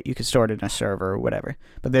safe, right? You can store it in a server or whatever,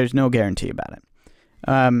 but there's no guarantee about it.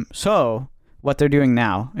 So what they're doing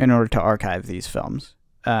now in order to archive these films,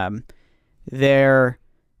 they're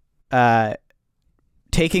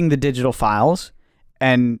taking the digital files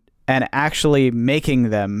and actually making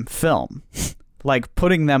them film, like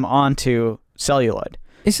putting them onto celluloid.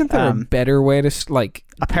 Isn't there a better way to, like,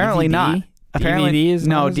 apparently DVD? not. Apparently, DVDs?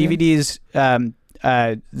 No, DVDs,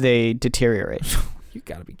 they deteriorate. You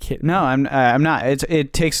gotta be kidding. No, I'm not.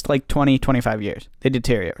 It takes like 20, 25 years. They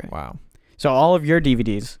deteriorate. Wow. So all of your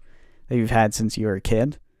DVDs that you've had since you were a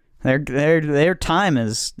kid, their time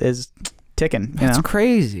is ticking. That's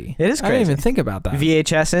crazy. It is crazy. I didn't even think about that.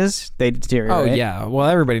 VHSs, they deteriorate. Oh yeah. Well,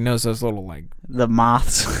 everybody knows those little, like, the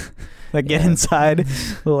moths that get inside,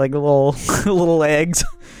 like little eggs.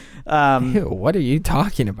 Ew, what are you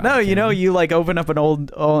talking about? No, you like open up an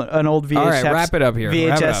old VHS. All right, wrap it up here.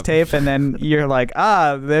 VHS tape, and then you're like,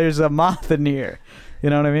 there's a moth in here. You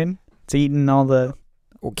know what I mean? It's eating all the.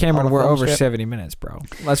 Well, Cameron, we're over strip. 70 minutes, bro.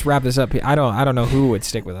 Let's wrap this up. I don't know who would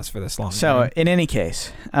stick with us for this long. So, in any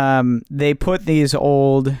case, they put these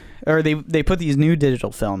they put these new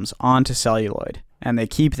digital films onto celluloid, and they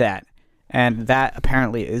keep that, and that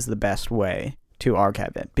apparently is the best way to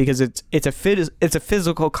archive it, because it's a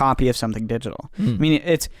physical copy of something digital. I mean,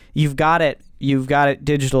 you've got it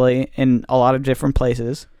digitally in a lot of different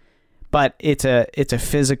places, but it's a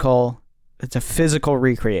physical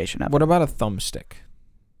recreation of it. What about a thumbstick?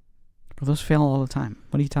 Well, those fail all the time.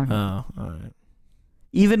 What are you talking about? Oh, all right.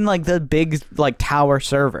 Even like the big like tower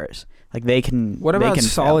servers, like they can. What about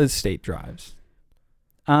solid fail. state drives?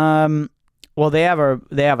 Well, they have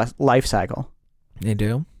a life cycle. They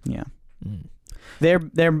do. Yeah. They're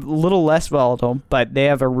a little less volatile, but they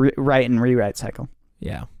have a write and rewrite cycle.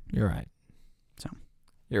 Yeah, you're right. So,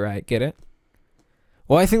 you're right. Get it?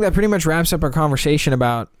 Well, I think that pretty much wraps up our conversation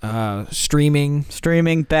about streaming.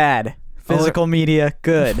 Streaming, bad. Physical media,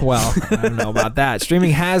 good. Well, I don't know about that.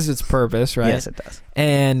 Streaming has its purpose, right? Yes, it does.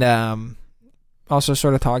 And also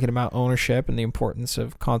sort of talking about ownership and the importance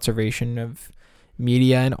of conservation of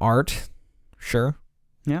media and art. Sure.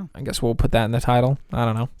 Yeah. I guess we'll put that in the title. I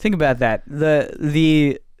don't know. Think about that.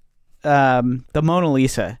 The Mona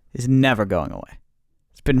Lisa is never going away.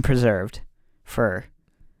 It's been preserved for,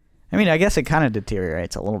 I mean, I guess it kind of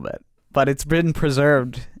deteriorates a little bit, but it's been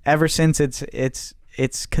preserved ever since its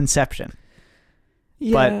conception.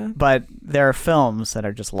 Yeah. But there are films that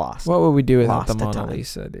are just lost. What would we do without the Lost to Mona time.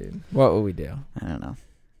 Lisa, dude? What would we do? I don't know.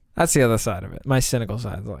 That's the other side of it. My cynical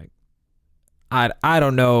side is like, I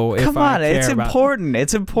don't know if Come I on, care it's about important.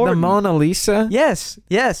 It's the important. Mona Lisa. Yes.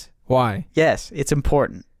 Why? Yes, it's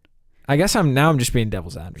important. I guess I'm just being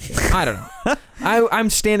devil's advocate. I don't know. I'm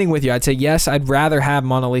standing with you. I'd say yes. I'd rather have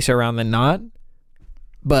Mona Lisa around than not.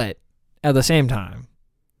 But at the same time,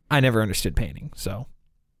 I never understood painting. So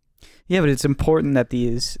Yeah, but it's important that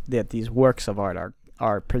these works of art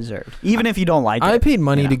are preserved, even if you don't like it. I paid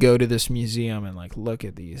money to go to this museum and like look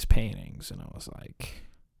at these paintings, and I was like,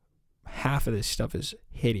 half of this stuff is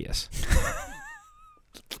hideous.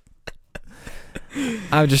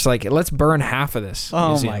 I was just like, let's burn half of this. Oh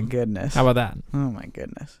museum. my goodness. How about that? Oh my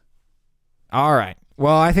goodness. All right.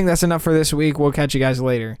 Well, I think that's enough for this week. We'll catch you guys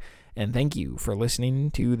later. And thank you for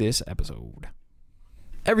listening to this episode.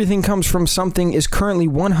 Everything Comes From Something is currently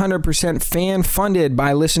 100% fan-funded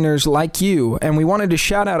by listeners like you, and we wanted to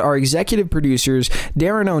shout out our executive producers,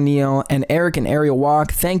 Darren O'Neill and Eric and Ariel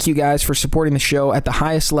Walk. Thank you guys for supporting the show at the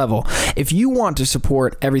highest level. If you want to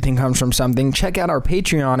support Everything Comes From Something, check out our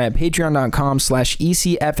Patreon at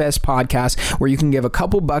patreon.com/ECFS podcast, where you can give a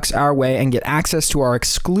couple bucks our way and get access to our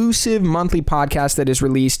exclusive monthly podcast that is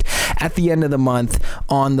released at the end of the month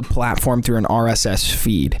on the platform through an RSS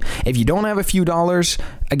feed. If you don't have a few dollars,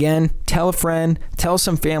 again, tell a friend, tell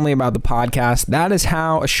some family about the podcast. That is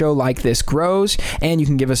how a show like this grows, and you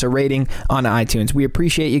can give us a rating on iTunes. We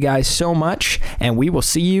appreciate you guys so much, and we will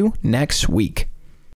see you next week.